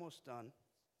 I'm almost done.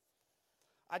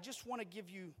 I just want to give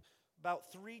you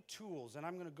about 3 tools, and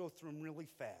I'm going to go through them really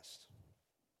fast,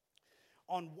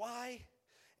 on why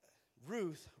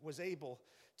Ruth was able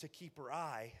to keep her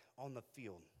eye on the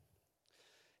field.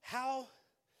 How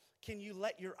can you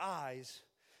let your eyes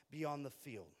be on the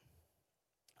field?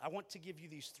 I want to give you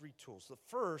these 3 tools. The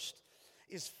first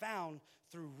is found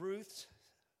through Ruth's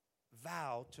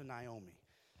vow to Naomi.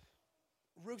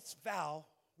 Ruth's vow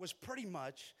was pretty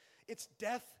much, it's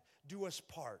death do us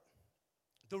part.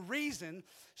 The reason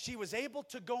she was able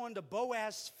to go into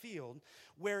Boaz's field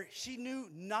where she knew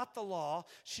not the law,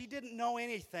 she didn't know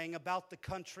anything about the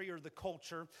country or the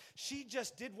culture. She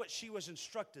just did what she was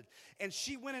instructed. And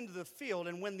she went into the field,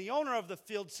 and when the owner of the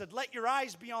field said, "Let your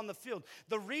eyes be on the field,"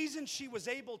 the reason she was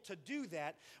able to do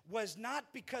that was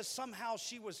not because somehow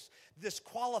she was this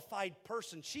qualified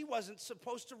person. She wasn't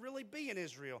supposed to really be in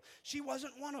Israel. She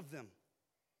wasn't one of them.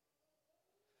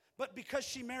 But because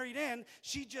she married in,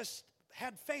 she just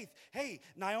had faith. Hey,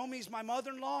 Naomi's my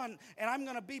mother-in-law, and I'm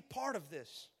going to be part of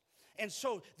this. And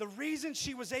so the reason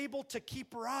she was able to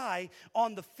keep her eye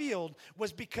on the field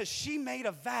was because she made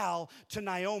a vow to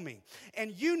Naomi.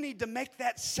 And you need to make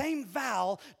that same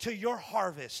vow to your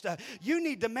harvest. You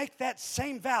need to make that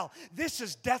same vow. This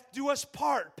is death do us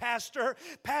part, Pastor.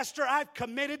 Pastor, I've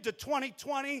committed to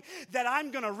 2020 that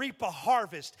I'm going to reap a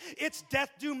harvest. It's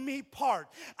death do me part.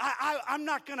 I'm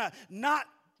not going to not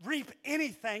reap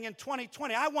anything in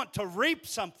 2020. I want to reap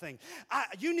something.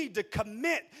 You need to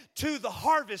commit to the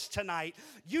harvest tonight.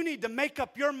 You need to make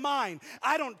up your mind.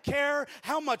 I don't care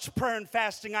how much prayer and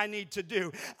fasting I need to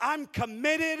do. I'm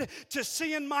committed to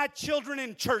seeing my children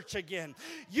in church again.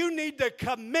 You need to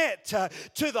commit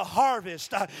to the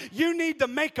harvest. You need to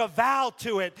make a vow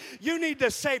to it. You need to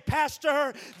say,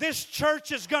 "Pastor, this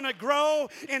church is going to grow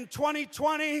in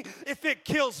 2020 if it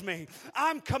kills me.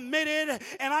 I'm committed,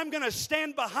 and I'm going to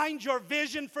stand behind your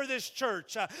vision for this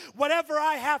church. Whatever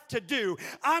I have to do,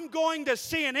 I'm going to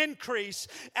see an increase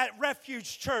at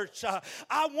Refuge Church.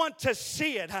 I want to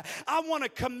see it. I want to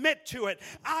commit to it.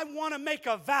 I want to make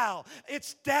a vow.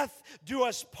 It's death do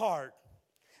us part."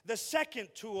 The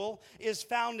second tool is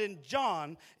found in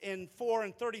John in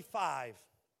 4:35.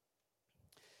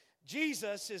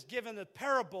 Jesus is given a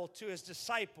parable to his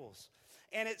disciples.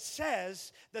 And it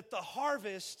says that the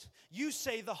harvest, you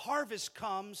say the harvest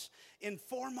comes in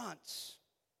 4 months.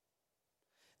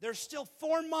 There's still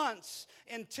 4 months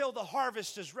until the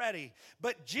harvest is ready.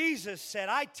 But Jesus said,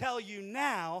 "I tell you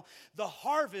now, the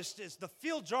harvest is, the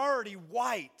fields are already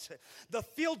white. The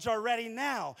fields are ready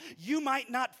now. You might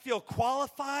not feel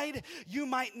qualified. You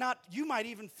might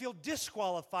even feel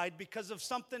disqualified because of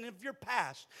something of your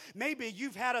past. Maybe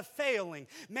you've had a failing.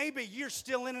 Maybe you're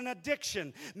still in an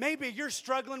addiction. Maybe you're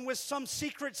struggling with some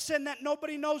secret sin that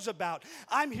nobody knows about.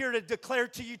 I'm here to declare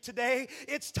to you today,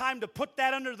 it's time to put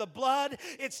that under the blood.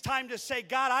 It's time to say,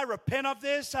 "God, I repent of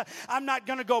this. I'm not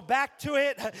going to go back to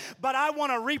it, but I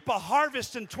want to reap a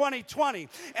harvest in 2020.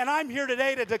 And I'm here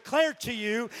today to declare to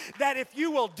you that if you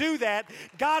will do that,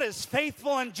 God is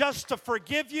faithful and just to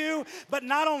forgive you. But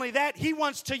not only that, He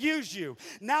wants to use you.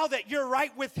 Now that you're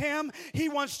right with Him, He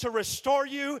wants to restore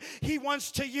you. He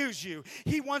wants to use you.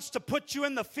 He wants to put you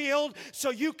in the field so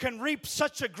you can reap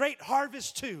such a great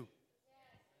harvest too."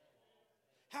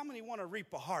 How many want to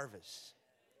reap a harvest?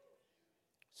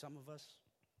 Some of us.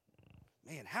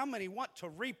 Man, how many want to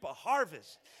reap a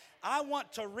harvest? I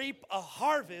want to reap a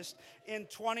harvest in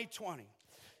 2020.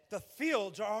 The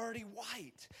fields are already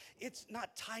white. It's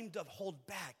not time to hold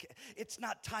back. It's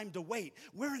not time to wait.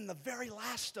 We're in the very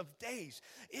last of days.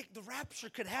 The rapture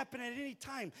could happen at any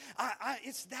time.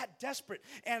 It's that desperate.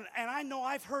 And I know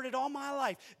I've heard it all my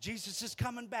life. Jesus is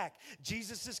coming back.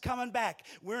 Jesus is coming back.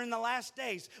 We're in the last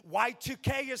days.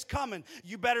 Y2K is coming.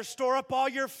 You better store up all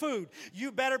your food.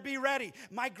 You better be ready.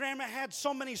 My grandma had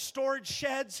so many storage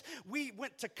sheds. We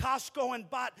went to Costco and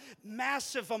bought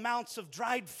massive amounts of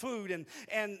dried food and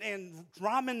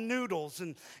ramen noodles.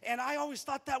 And I always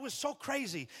thought that was so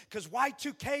crazy because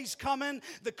Y2K's coming.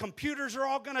 The computers are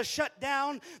all going to shut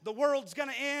down. The world's going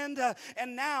to end.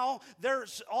 And now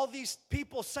there's all these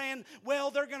people saying,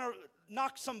 well, they're going to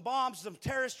knock some bombs. Some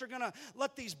terrorists are going to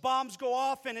let these bombs go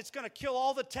off, and it's going to kill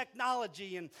all the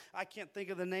technology. And I can't think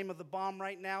of the name of the bomb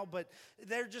right now, but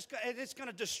it's going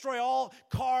to destroy all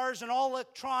cars and all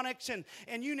electronics, and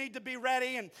you need to be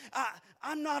ready. And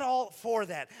I'm not all for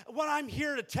that. What I'm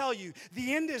here to tell you,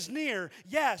 the end is near,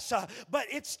 yes, but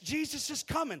Jesus is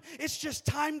coming. It's just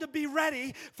time to be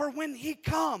ready for when He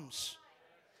comes.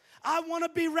 I want to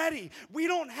be ready. We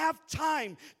don't have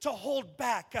time to hold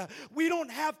back. We don't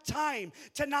have time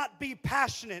to not be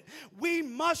passionate. We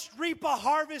must reap a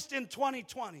harvest in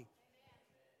 2020.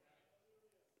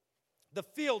 The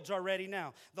fields are ready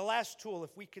now. The last tool,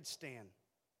 if we could stand.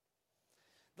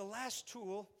 The last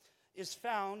tool is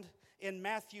found in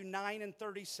Matthew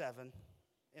 9:37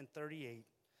 and 38. It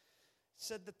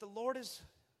said that the Lord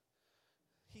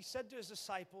He said to His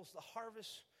disciples, "The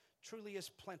harvest truly is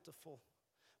plentiful,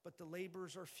 but the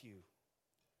laborers are few."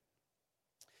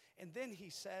 And then He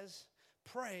says,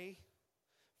 "Pray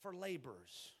for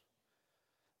laborers.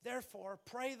 Therefore,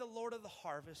 pray the Lord of the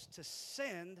harvest to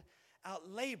send out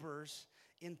laborers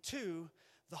into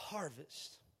the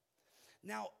harvest.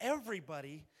 Now,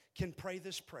 everybody can pray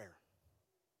this prayer.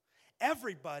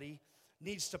 Everybody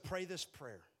needs to pray this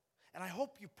prayer. And I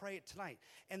hope you pray it tonight.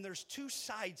 And there's two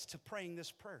sides to praying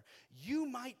this prayer. You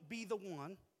might be the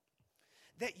one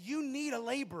that you need a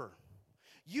laborer.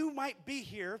 You might be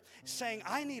here saying,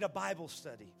 I need a Bible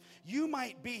study. You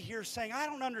might be here saying, I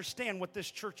don't understand what this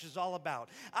church is all about.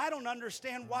 I don't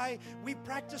understand why we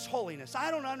practice holiness. I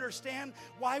don't understand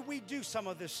why we do some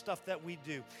of this stuff that we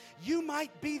do. You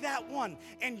might be that one,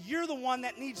 and you're the one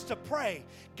that needs to pray,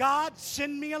 God,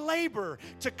 send me a laborer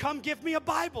to come give me a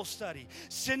Bible study.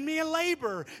 Send me a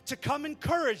laborer to come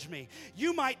encourage me.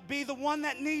 You might be the one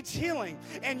that needs healing,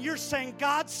 and you're saying,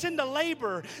 God, send a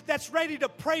laborer that's ready to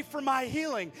pray for my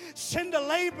healing. Send a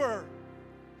laborer.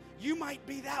 You might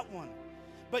be that one,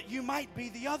 but you might be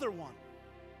the other one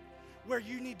where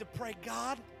you need to pray,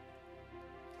 God,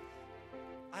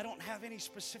 I don't have any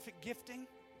specific gifting.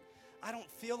 I don't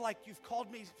feel like you've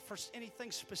called me for anything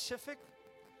specific.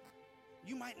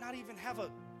 You might not even have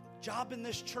a job in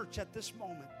this church at this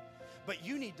moment, but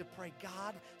you need to pray,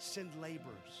 God, send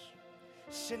laborers.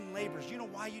 Send laborers. You know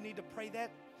why you need to pray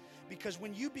that? Because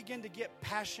when you begin to get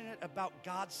passionate about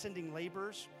God sending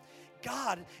laborers,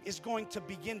 God is going to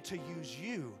begin to use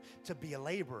you to be a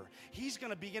laborer. He's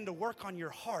going to begin to work on your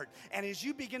heart. And as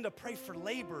you begin to pray for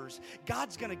laborers,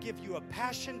 God's going to give you a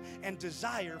passion and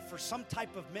desire for some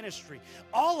type of ministry.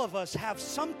 All of us have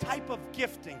some type of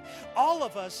gifting. All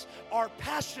of us are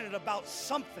passionate about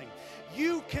something.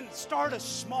 You can start a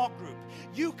small group.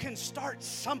 You can start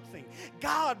something.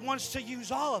 God wants to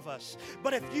use all of us.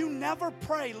 But if you never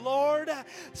pray, Lord,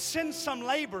 send some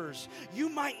laborers, you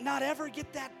might not ever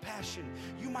get that passion.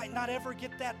 You might not ever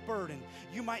get that burden.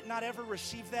 You might not ever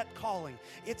receive that calling.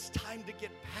 It's time to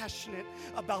get passionate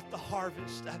about the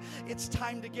harvest. It's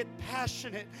time to get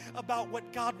passionate about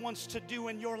what God wants to do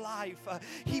in your life.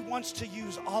 He wants to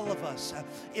use all of us.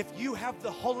 If you have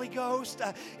the Holy Ghost,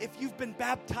 if you've been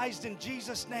baptized in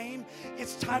Jesus' name,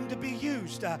 it's time to be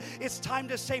used. It's time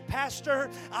to say, Pastor,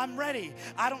 I'm ready.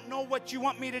 I don't know what you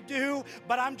want me to do,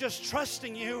 but I'm just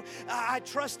trusting you. I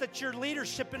trust that your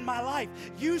leadership in my life.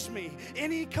 Use me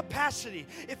any capacity.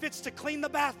 If it's to clean the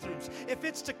bathrooms, if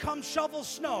it's to come shovel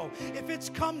snow, if it's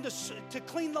come to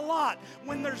clean the lot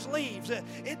when there's leaves,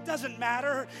 it doesn't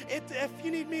matter. If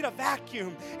you need me to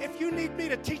vacuum, if you need me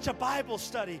to teach a Bible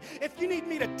study, if you need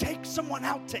me to take someone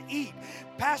out to eat,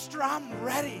 Pastor, I'm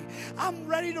ready. I'm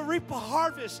ready to reap a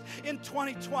harvest in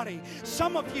 2020.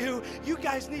 Some of you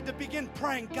guys need to begin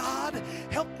praying, God,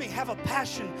 help me have a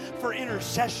passion for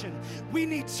intercession. We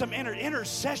need some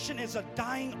intercession is a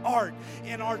dying art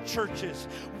in our churches.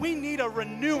 We need a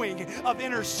renewing of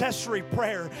intercessory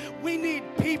prayer. We need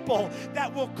people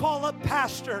that will call up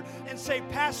Pastor and say,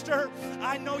 Pastor,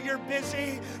 I know you're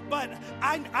busy, but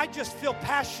I just feel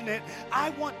passionate. I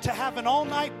want to have an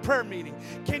all-night prayer meeting.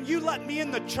 Can you let me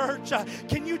in the church?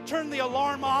 Can you turn the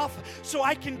alarm off so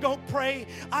I can go pray?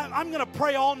 I'm going to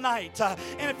pray all night.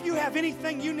 And if you have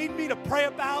anything you need me to pray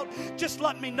about, just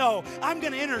let me know. I'm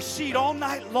going to intercede all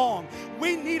night long.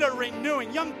 We need a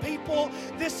renewing. Young people,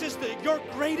 this is your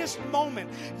greatest moment.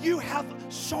 You have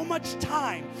so much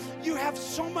time. You have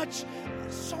so much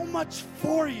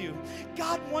for you.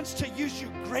 God wants to use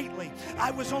you greatly.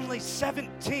 I was only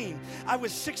 17. I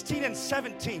was 16 and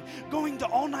 17 going to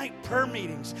all-night prayer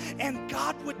meetings, and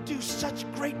God would do such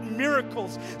great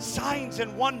miracles, signs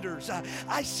and wonders.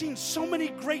 I seen so many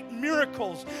great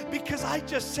miracles because I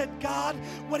just said, God,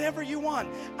 whatever you want.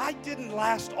 I didn't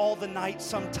last all the night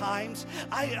sometimes.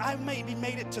 I maybe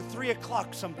made it to 3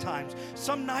 o'clock sometimes.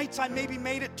 Some nights I maybe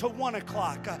made it to 1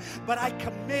 o'clock, but I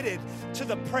committed to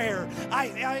the prayer.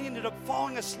 I ended up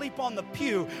falling asleep on the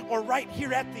pew or right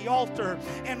here at the altar,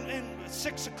 and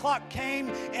 6 o'clock came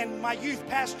and my youth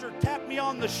pastor tapped me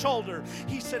on the shoulder.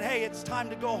 He said, hey, it's time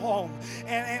to go home.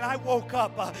 And I woke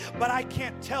up, but I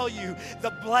can't tell you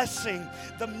the blessing,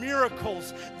 the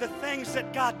miracles, the things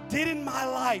that God did in my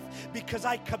life because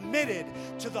I committed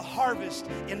to the harvest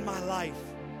in my life.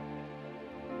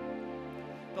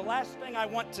 The last thing I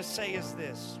want to say is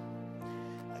this.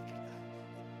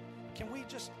 Can we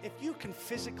just, if you can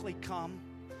physically come,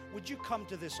 would you come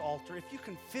to this altar? If you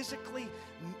can physically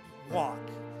walk.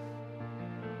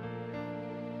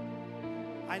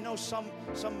 I know some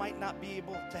might not be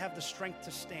able to have the strength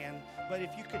to stand, but if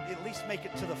you could at least make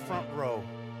it to the front row.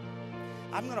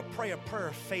 I'm going to pray a prayer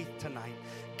of faith tonight.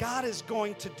 God is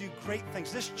going to do great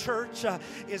things. This church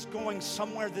is going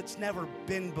somewhere that's never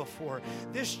been before.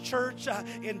 This church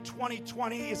in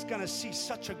 2020 is going to see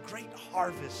such a great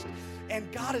harvest. And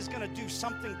God is going to do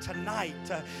something tonight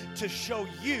to show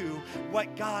you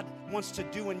what God wants to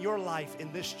do in your life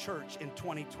in this church in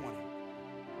 2020.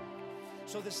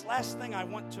 So this last thing I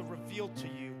want to reveal to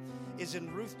you is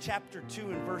in Ruth chapter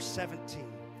 2 and verse 17.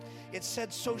 It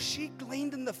said, so she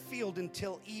gleaned in the field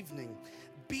until evening,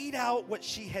 beat out what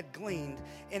she had gleaned,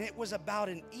 and it was about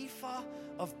an ephah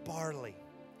of barley.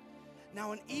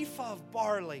 Now, an ephah of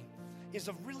barley is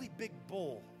a really big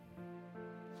bowl.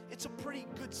 It's a pretty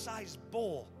good-sized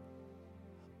bowl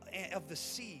of the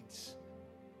seeds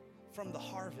from the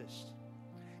harvest.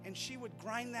 And she would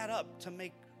grind that up to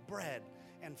make bread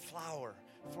and flour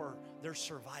for their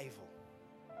survival.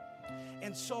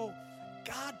 And so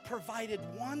God provided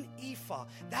one ephah.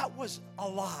 That was a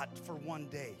lot for one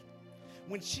day.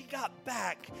 When she got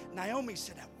back, Naomi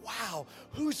said, wow,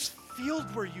 whose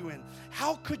field were you in?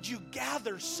 How could you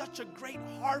gather such a great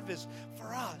harvest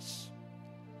for us?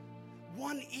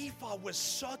 One ephah was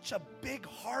such a big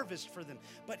harvest for them.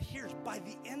 But here's, by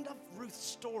the end of Ruth's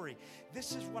story,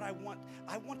 this is what I want.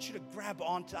 I want you to grab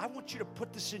onto. I want you to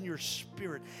put this in your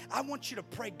spirit. I want you to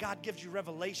pray God gives you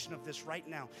revelation of this right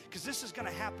now, because this is going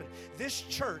to happen. This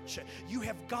church, you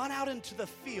have gone out into the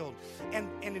field, and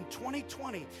in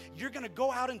 2020, you're going to go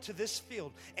out into this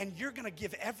field, and you're going to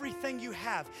give everything you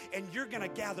have, and you're going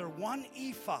to gather one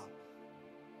ephah.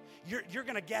 You're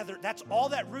going to gather. That's all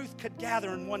that Ruth could gather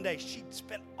in one day. She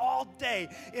spent all day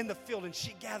in the field, and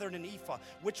she gathered an ephah,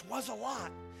 which was a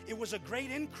lot. It was a great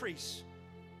increase.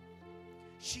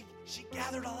 She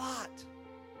gathered a lot.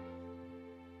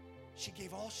 She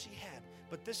gave all she had.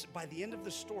 But this, by the end of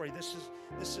the story,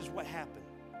 this is what happened.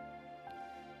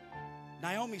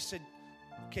 Naomi said,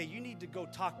 okay, you need to go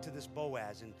talk to this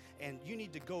Boaz, and you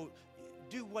need to go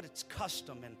do what it's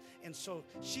custom. And so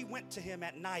she went to him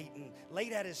at night and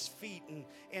laid at his feet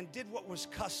and did what was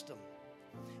custom.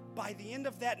 By the end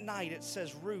of that night, it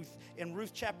says Ruth, in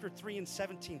Ruth chapter 3 and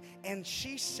 17, and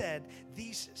she said,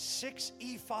 these 6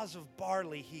 ephahs of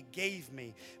barley he gave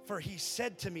me, for he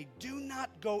said to me, do not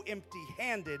go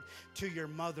empty-handed to your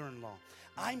mother-in-law.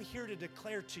 I'm here to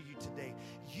declare to you today,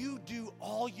 you do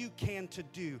all you can to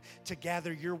do to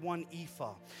gather your one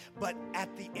ephah. But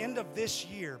at the end of this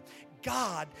year,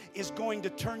 God is going to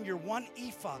turn your one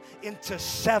ephah into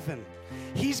 7.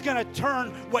 He's going to turn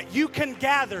what you can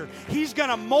gather. He's going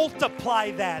to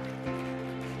multiply that.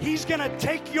 He's going to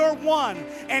take your one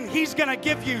and he's going to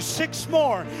give you 6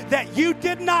 more that you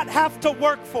did not have to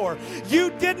work for.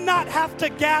 You did not have to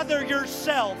gather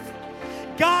yourself.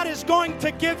 God is going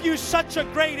to give you such a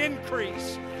great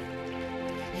increase.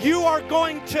 You are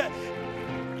going to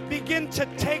begin to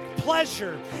take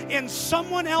pleasure in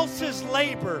someone else's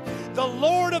labor. The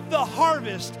Lord of the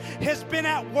harvest has been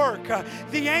at work.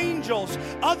 The angels,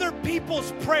 other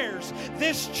people's prayers.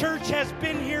 This church has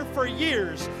been here for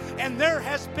years, and there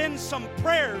has been some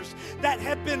prayers that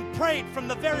have been prayed from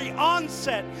the very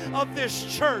onset of this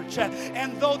church.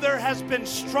 And though there has been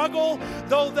struggle,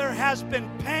 though there has been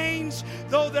pains,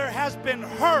 though there has been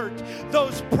hurt,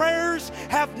 those prayers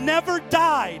have never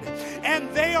died, and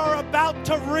they are about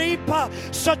to reap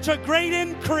such a great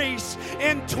increase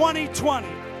in 2020.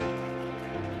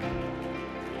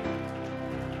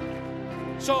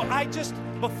 So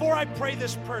before I pray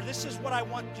this prayer, this is what I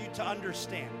want you to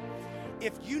understand.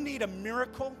 If you need a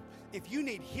miracle, if you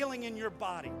need healing in your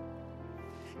body,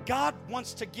 God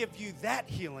wants to give you that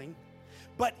healing,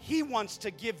 but He wants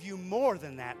to give you more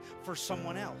than that for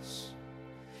someone else.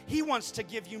 He wants to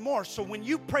give you more. So when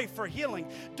you pray for healing,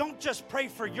 don't just pray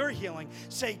for your healing.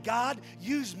 Say, God,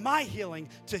 use my healing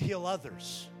to heal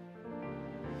others.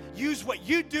 Use what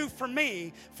you do for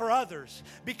me for others,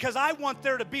 because I want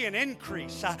there to be an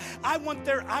increase. I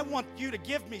want you to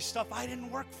give me stuff I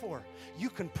didn't work for. You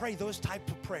can pray those type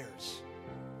of prayers.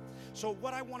 So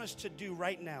what I want us to do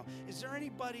right now, is there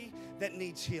anybody that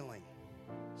needs healing?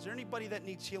 Is there anybody that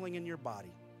needs healing in your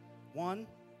body? 1,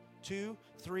 2,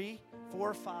 3,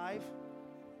 4, 5,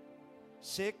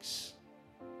 6.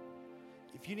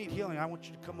 If you need healing, I want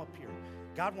you to come up here.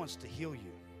 God wants to heal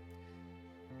you.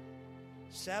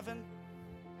 7.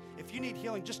 If you need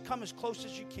healing, just come as close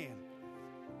as you can.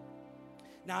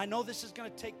 Now, I know this is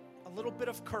going to take a little bit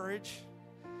of courage,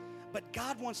 but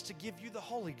God wants to give you the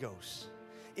Holy Ghost.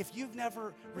 If you've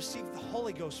never received the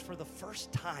Holy Ghost for the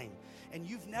first time and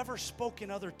you've never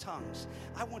spoken other tongues,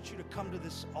 I want you to come to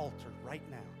this altar right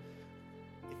now.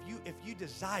 If you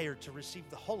desire to receive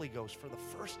the Holy Ghost for the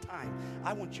first time,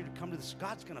 I want you to come to this.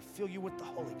 God's going to fill you with the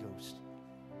Holy Ghost.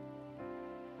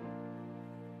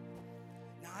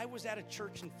 Now, I was at a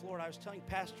church in Florida. I was telling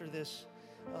Pastor this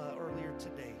earlier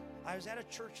today. I was at a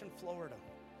church in Florida,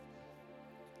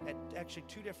 at actually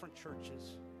 2 different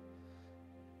churches.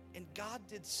 And God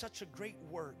did such a great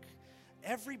work.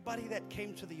 Everybody that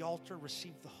came to the altar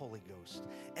received the Holy Ghost.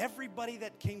 Everybody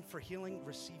that came for healing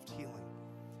received healing.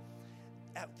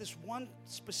 at this one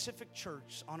specific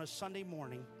church on a Sunday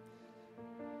morning,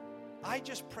 I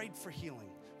just prayed for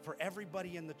healing for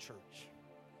everybody in the church.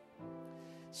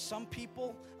 Some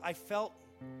people I felt,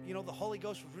 the Holy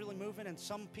Ghost was really moving, and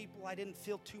some people I didn't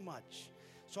feel too much.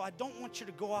 So I don't want you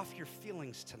to go off your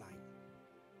feelings tonight.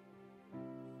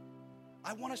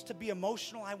 I want us to be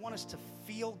emotional. I want us to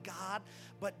feel God.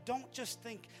 But don't just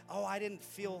think, oh, I didn't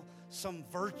feel some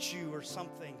virtue or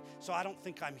something, so I don't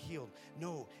think I'm healed.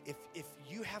 No, if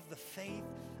you have the faith,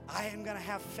 I am going to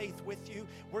have faith with you.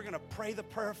 We're going to pray the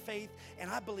prayer of faith,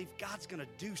 and I believe God's going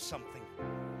to do something.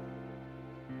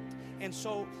 And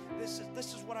so this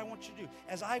is what I want you to do.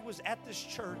 As I was at this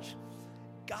church,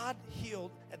 God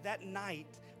healed at that night.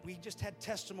 We just had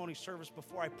testimony service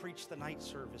before I preached the night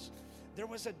service. There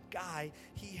was a guy,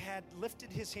 he had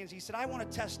lifted his hands. He said, I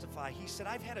want to testify. He said,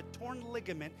 I've had a torn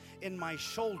ligament in my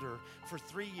shoulder for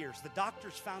 3 years. The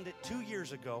doctors found it 2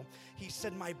 years ago. He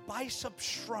said, my bicep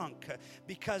shrunk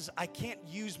because I can't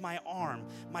use my arm.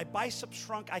 My bicep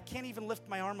shrunk. I can't even lift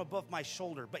my arm above my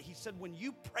shoulder. But he said, when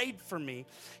you prayed for me,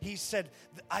 he said,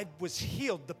 I was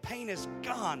healed. The pain is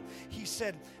gone. He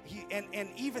said, and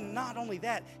even not only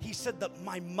that, he said that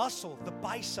my muscle, the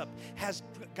bicep, has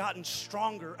gotten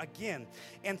stronger again.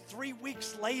 And 3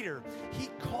 weeks later, he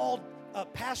called the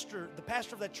pastor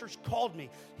of that church called me.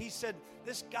 He said,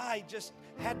 this guy just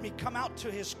had me come out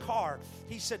to his car.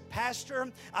 He said, Pastor,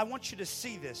 I want you to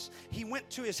see this. He went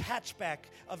to his hatchback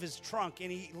of his trunk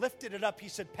and he lifted it up. He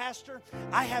said, Pastor,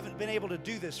 I haven't been able to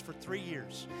do this for 3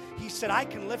 years. He said, I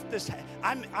can lift this.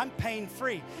 I'm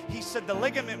pain-free. He said, the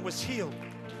ligament was healed.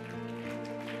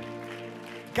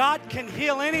 God can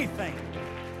heal anything.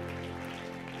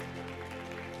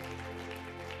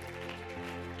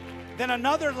 Then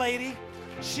another lady,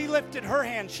 she lifted her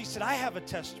hand. She said, I have a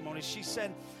testimony. She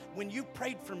said, when you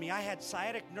prayed for me, I had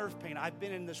sciatic nerve pain. I've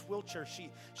been in this wheelchair.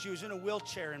 She was in a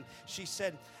wheelchair, and she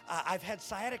said, I've had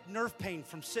sciatic nerve pain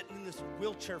from sitting in this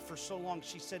wheelchair for so long.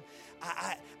 She said,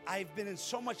 I've been in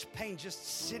so much pain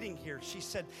just sitting here. She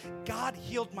said, God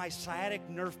healed my sciatic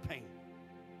nerve pain.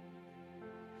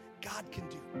 God can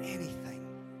do anything.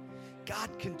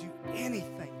 God can do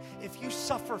anything. If you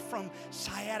suffer from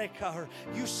sciatica or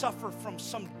you suffer from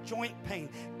some joint pain,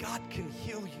 God can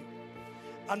heal you.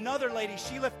 Another lady,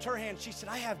 she lifted her hand. She said,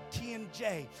 I have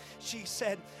T&J. She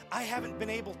said, I haven't been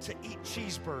able to eat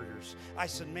cheeseburgers. I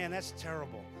said, man, that's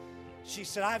terrible. She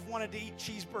said, I've wanted to eat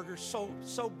cheeseburgers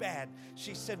so bad.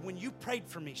 She said, when you prayed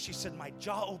for me, she said, my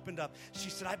jaw opened up. She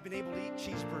said, I've been able to eat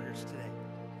cheeseburgers today.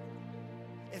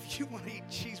 If you want to eat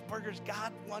cheeseburgers,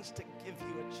 God wants to give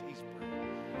you a cheeseburger.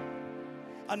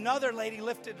 Another lady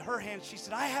lifted her hand. She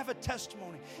said, I have a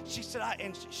testimony. She said,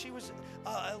 and she was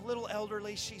a little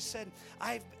elderly. She said,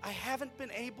 I haven't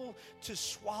been able to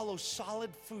swallow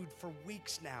solid food for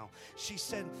weeks now. She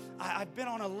said, I've been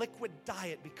on a liquid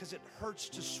diet because it hurts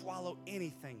to swallow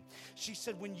anything. She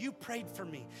said, when you prayed for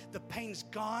me, the pain's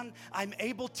gone. I'm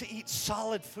able to eat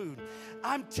solid food.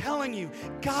 I'm telling you,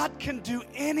 God can do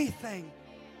anything.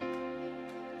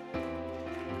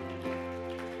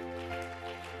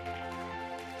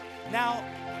 Now,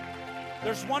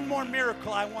 there's one more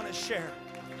miracle I want to share.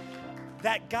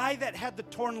 That guy that had the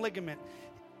torn ligament,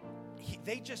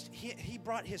 he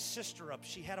brought his sister up.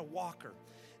 She had a walker.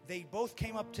 They both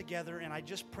came up together, and I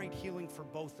just prayed healing for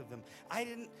both of them. I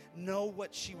didn't know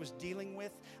what she was dealing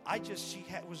with. She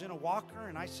was in a walker,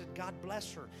 and I said, God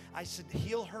bless her. I said,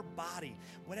 heal her body.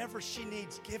 Whatever she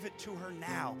needs, give it to her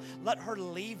now. Let her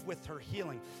leave with her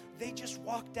healing. They just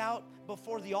walked out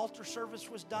before the altar service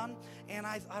was done, and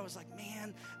I was like,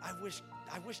 man, I wish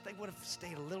they would have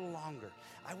stayed a little longer.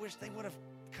 I wish they would have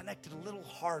connected a little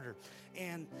harder.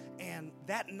 And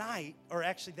that night, or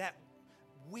actually that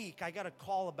week, I got a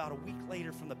call about a week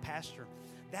later from the pastor.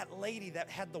 That lady that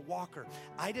had the walker,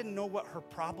 I didn't know what her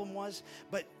problem was,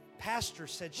 but pastor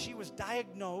said she was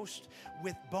diagnosed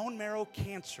with bone marrow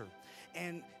cancer.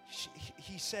 And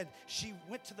he said she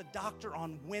went to the doctor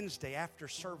on Wednesday after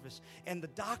service, and the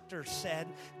doctor said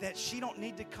that she don't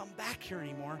need to come back here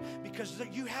anymore because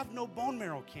you have no bone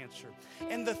marrow cancer.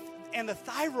 And the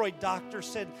thyroid doctor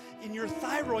said, and your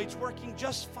thyroid's working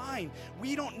just fine.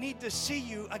 We don't need to see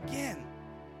you again.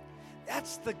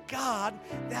 That's the God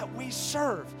that we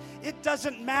serve. It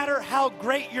doesn't matter how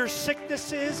great your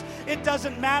sickness is. It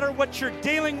doesn't matter what you're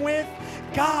dealing with.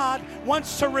 God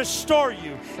wants to restore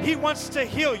you. He wants to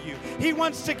heal you. He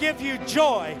wants to give you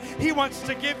joy. He wants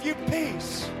to give you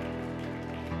peace.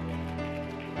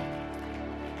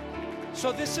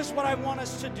 So this is what I want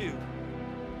us to do.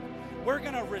 We're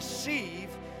going to receive.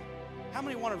 How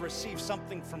many want to receive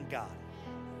something from God?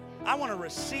 I want to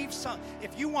receive some.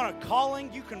 If you want a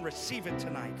calling, you can receive it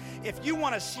tonight. If you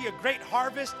want to see a great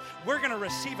harvest, we're going to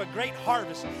receive a great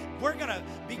harvest. We're going to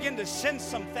begin to send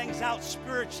some things out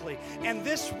spiritually. And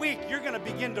this week, you're going to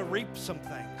begin to reap some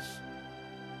things.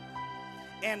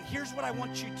 And here's what I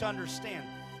want you to understand.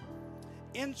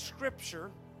 In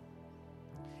Scripture,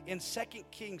 in 2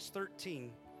 Kings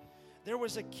 13, there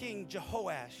was a king,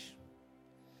 Jehoash.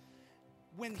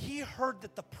 When he heard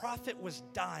that the prophet was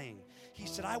dying, he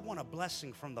said, I want a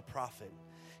blessing from the prophet.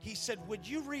 He said, would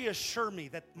you reassure me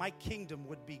that my kingdom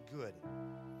would be good?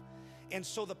 And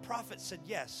so the prophet said,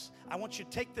 yes, I want you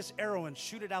to take this arrow and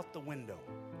shoot it out the window.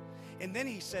 And then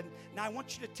he said, now I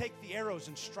want you to take the arrows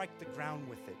and strike the ground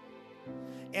with it.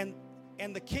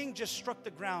 And the king just struck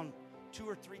the ground 2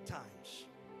 or 3 times.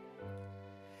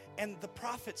 And the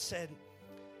prophet said,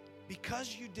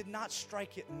 because you did not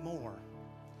strike it more,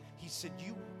 he said,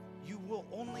 you will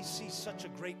only see such a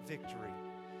great victory,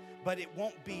 but it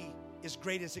won't be as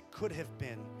great as it could have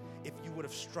been if you would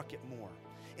have struck it more.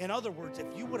 In other words, if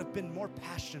you would have been more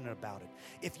passionate about it,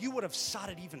 if you would have sought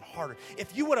it even harder,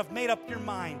 if you would have made up your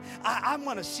mind, I'm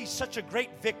going to see such a great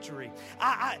victory,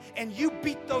 and you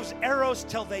beat those arrows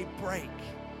till they break,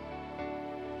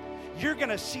 you're going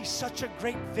to see such a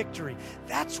great victory.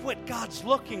 That's what God's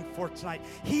looking for tonight.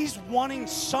 He's wanting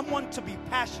someone to be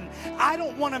passionate. I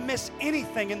don't want to miss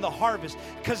anything in the harvest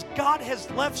because God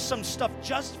has left some stuff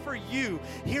just for you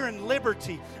here in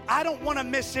Liberty. I don't want to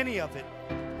miss any of it.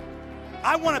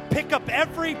 I want to pick up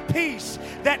every piece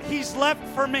that He's left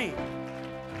for me.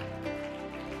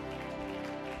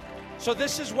 So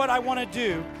this is what I want to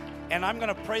do, and I'm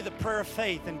going to pray the prayer of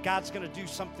faith, and God's going to do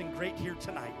something great here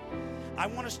tonight. I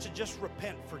want us to just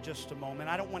repent for just a moment.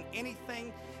 I don't want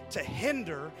anything to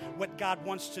hinder what God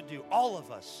wants to do. All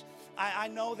of us. I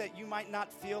know that you might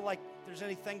not feel like there's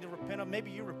anything to repent of. Maybe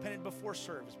you repented before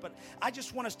service. But I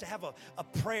just want us to have a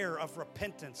prayer of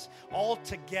repentance all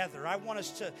together. I want us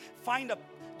to find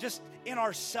just in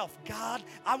ourselves, God,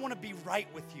 I want to be right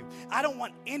with you. I don't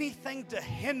want anything to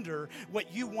hinder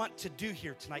what you want to do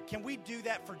here tonight. Can we do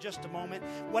that for just a moment?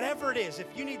 Whatever it is, if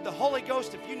you need the Holy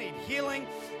Ghost, if you need healing,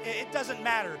 it doesn't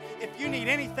matter. If you need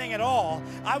anything at all,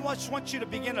 I just want you to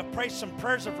begin to pray some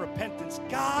prayers of repentance.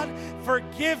 God,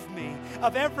 forgive me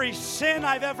of every sin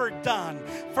I've ever done.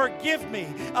 Forgive me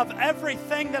of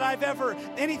everything that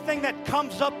anything that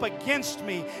comes up against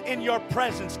me in your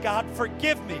presence. God,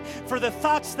 forgive me for the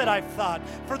thoughts that I've thought,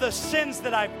 for the sins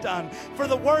that I've done, for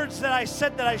the words that I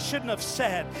said that I shouldn't have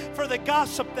said, for the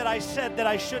gossip that I said that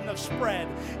I shouldn't have spread.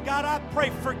 God, I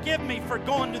pray, forgive me for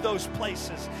going to those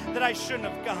places that I shouldn't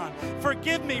have gone.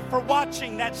 Forgive me for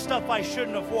watching that stuff I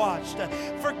shouldn't have watched.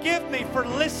 Forgive me for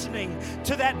listening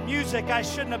to that music I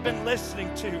shouldn't have been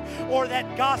listening to, or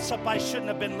that gossip I shouldn't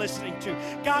have been listening to.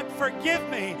 God, forgive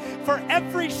me for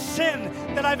every sin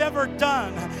that I've ever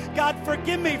done. God,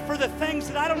 forgive me for the things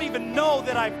that I don't even know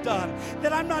that I've done,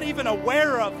 that I'm not even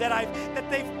aware of, that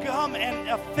they've come an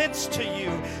offense to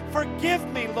you. Forgive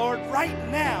me, Lord, right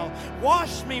now.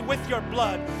 Wash me with your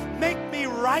blood. Make me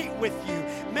right with you.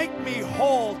 Make me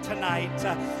whole tonight.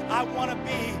 I want to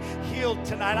be healed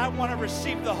tonight. I want to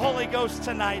receive the Holy Ghost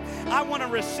tonight. I want to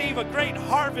receive a great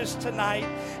harvest tonight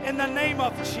in the name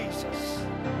of Jesus.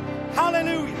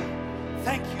 Hallelujah.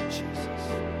 Thank you, Jesus.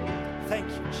 Thank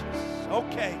you, Jesus.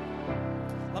 Okay.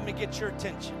 Let me get your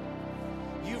attention.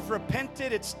 You've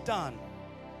repented. It's done.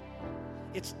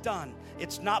 It's done.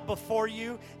 It's not before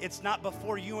you. It's not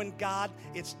before you and God.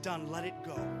 It's done. Let it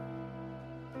go.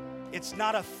 It's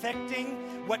not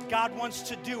affecting what God wants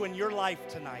to do in your life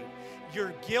tonight.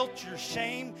 Your guilt, your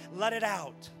shame, let it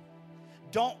out.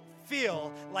 Don't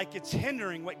feel like it's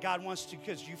hindering what God wants to,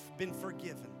 because you've been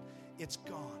forgiven. It's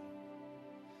gone.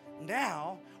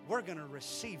 Now, we're going to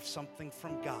receive something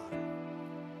from God.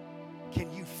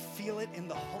 Can you feel it in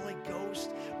the Holy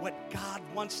Ghost? What God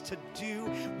wants to do,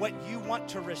 what you want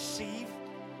to receive?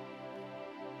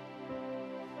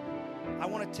 I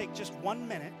want to take just 1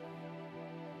 minute,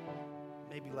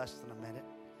 maybe less than a minute,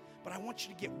 but I want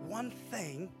you to get one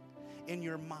thing in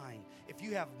your mind. If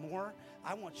you have more,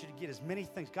 I want you to get as many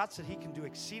things. God said He can do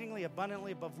exceedingly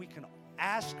abundantly above we can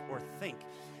ask or think.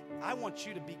 I want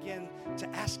you to begin to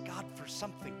ask God for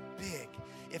something big.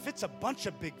 If it's a bunch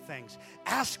of big things,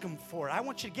 ask Him for it. I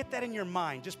want you to get that in your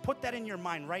mind. Just put that in your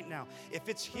mind right now. If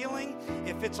it's healing,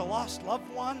 if it's a lost loved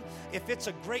one, if it's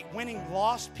a great winning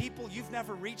lost people you've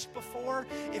never reached before,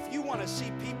 if you want to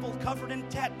see people covered in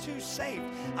tattoos saved,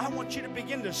 I want you to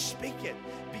begin to speak it.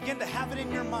 Begin to have it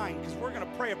in your mind, because we're going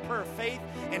to pray a prayer of faith,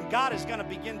 and God is going to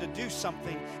begin to do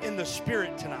something in the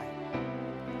Spirit tonight.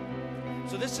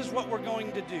 So this is what we're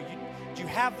going to do. Do you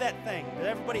have that thing? Did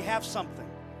everybody have something?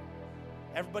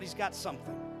 Everybody's got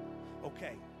something.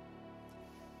 Okay.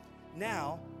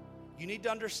 Now, you need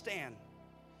to understand,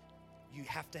 you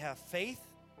have to have faith.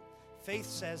 Faith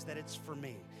says that it's for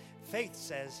me. Faith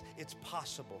says it's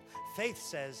possible. Faith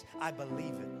says I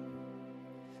believe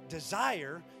it.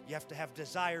 Desire, you have to have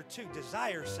desire too.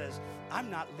 Desire says I'm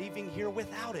not leaving here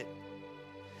without it.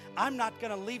 I'm not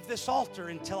going to leave this altar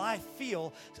until I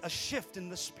feel a shift in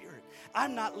the Spirit.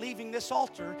 I'm not leaving this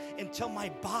altar until my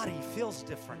body feels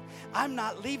different. I'm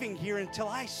not leaving here until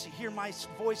I hear my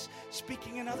voice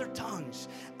speaking in other tongues.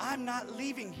 I'm not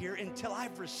leaving here until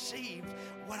I've received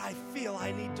what I feel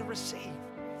I need to receive.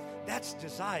 That's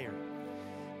desire.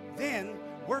 Then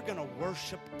we're going to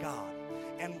worship God.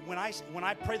 And when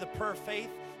I pray the prayer of faith,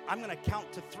 I'm going to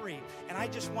count to 3. And I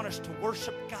just want us to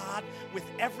worship God with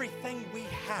everything we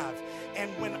have. And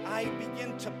when I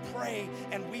begin to pray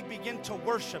and we begin to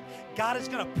worship, God is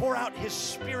going to pour out His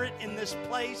Spirit in this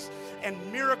place. And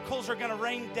miracles are going to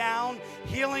rain down.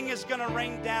 Healing is going to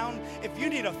rain down. If you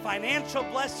need a financial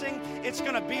blessing, it's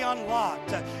going to be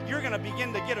unlocked. You're going to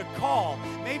begin to get a call.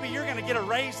 Maybe you're going to get a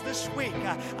raise this week.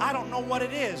 I don't know what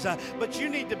it is, but you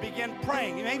need to begin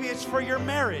praying. Maybe it's for your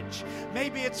marriage.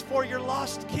 Maybe it's for your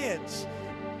lost kids.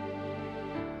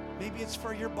 Maybe it's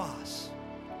for your boss.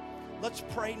 Let's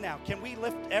pray now. Can we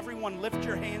everyone lift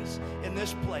your hands in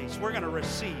this place? We're going to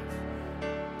receive.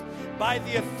 By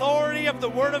the authority of the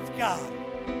Word of God,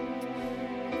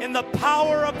 in the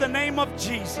power of the name of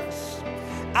Jesus,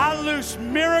 I loose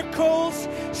miracles,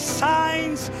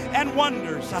 signs, and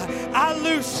wonders. I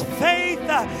loose faith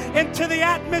into the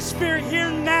atmosphere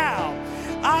here now.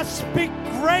 I speak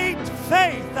great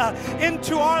faith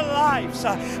into our lives.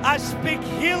 I speak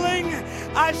healing.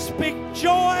 I speak joy.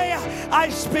 I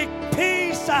speak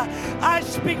peace. I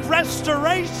speak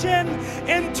restoration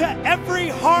into every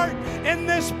heart in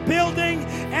this building.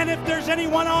 And if there's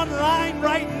anyone online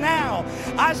right now,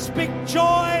 I speak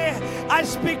joy. I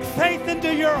speak faith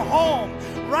into your home,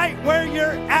 right where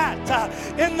you're at.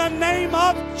 In the name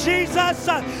of Jesus,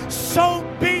 so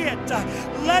be it.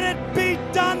 Let it be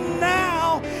done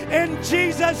now in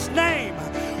Jesus' name.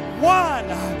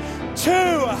 1, 2,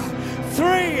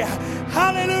 3.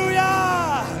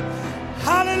 Hallelujah!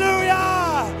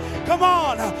 Hallelujah! Come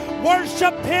on,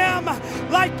 worship Him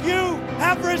like you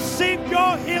have received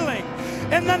your healing.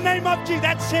 In the name of Jesus,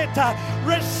 that's it.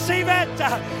 Receive it.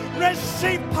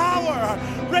 Receive power.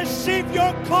 Receive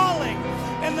your calling.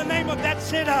 In the name of,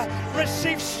 that's it.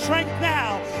 Receive strength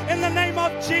now. In the name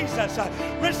of Jesus,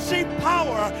 receive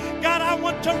power. God, I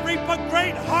want to reap a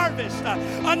great harvest.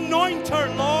 Anoint her,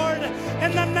 Lord,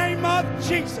 in the name of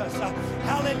Jesus.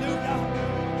 Hallelujah.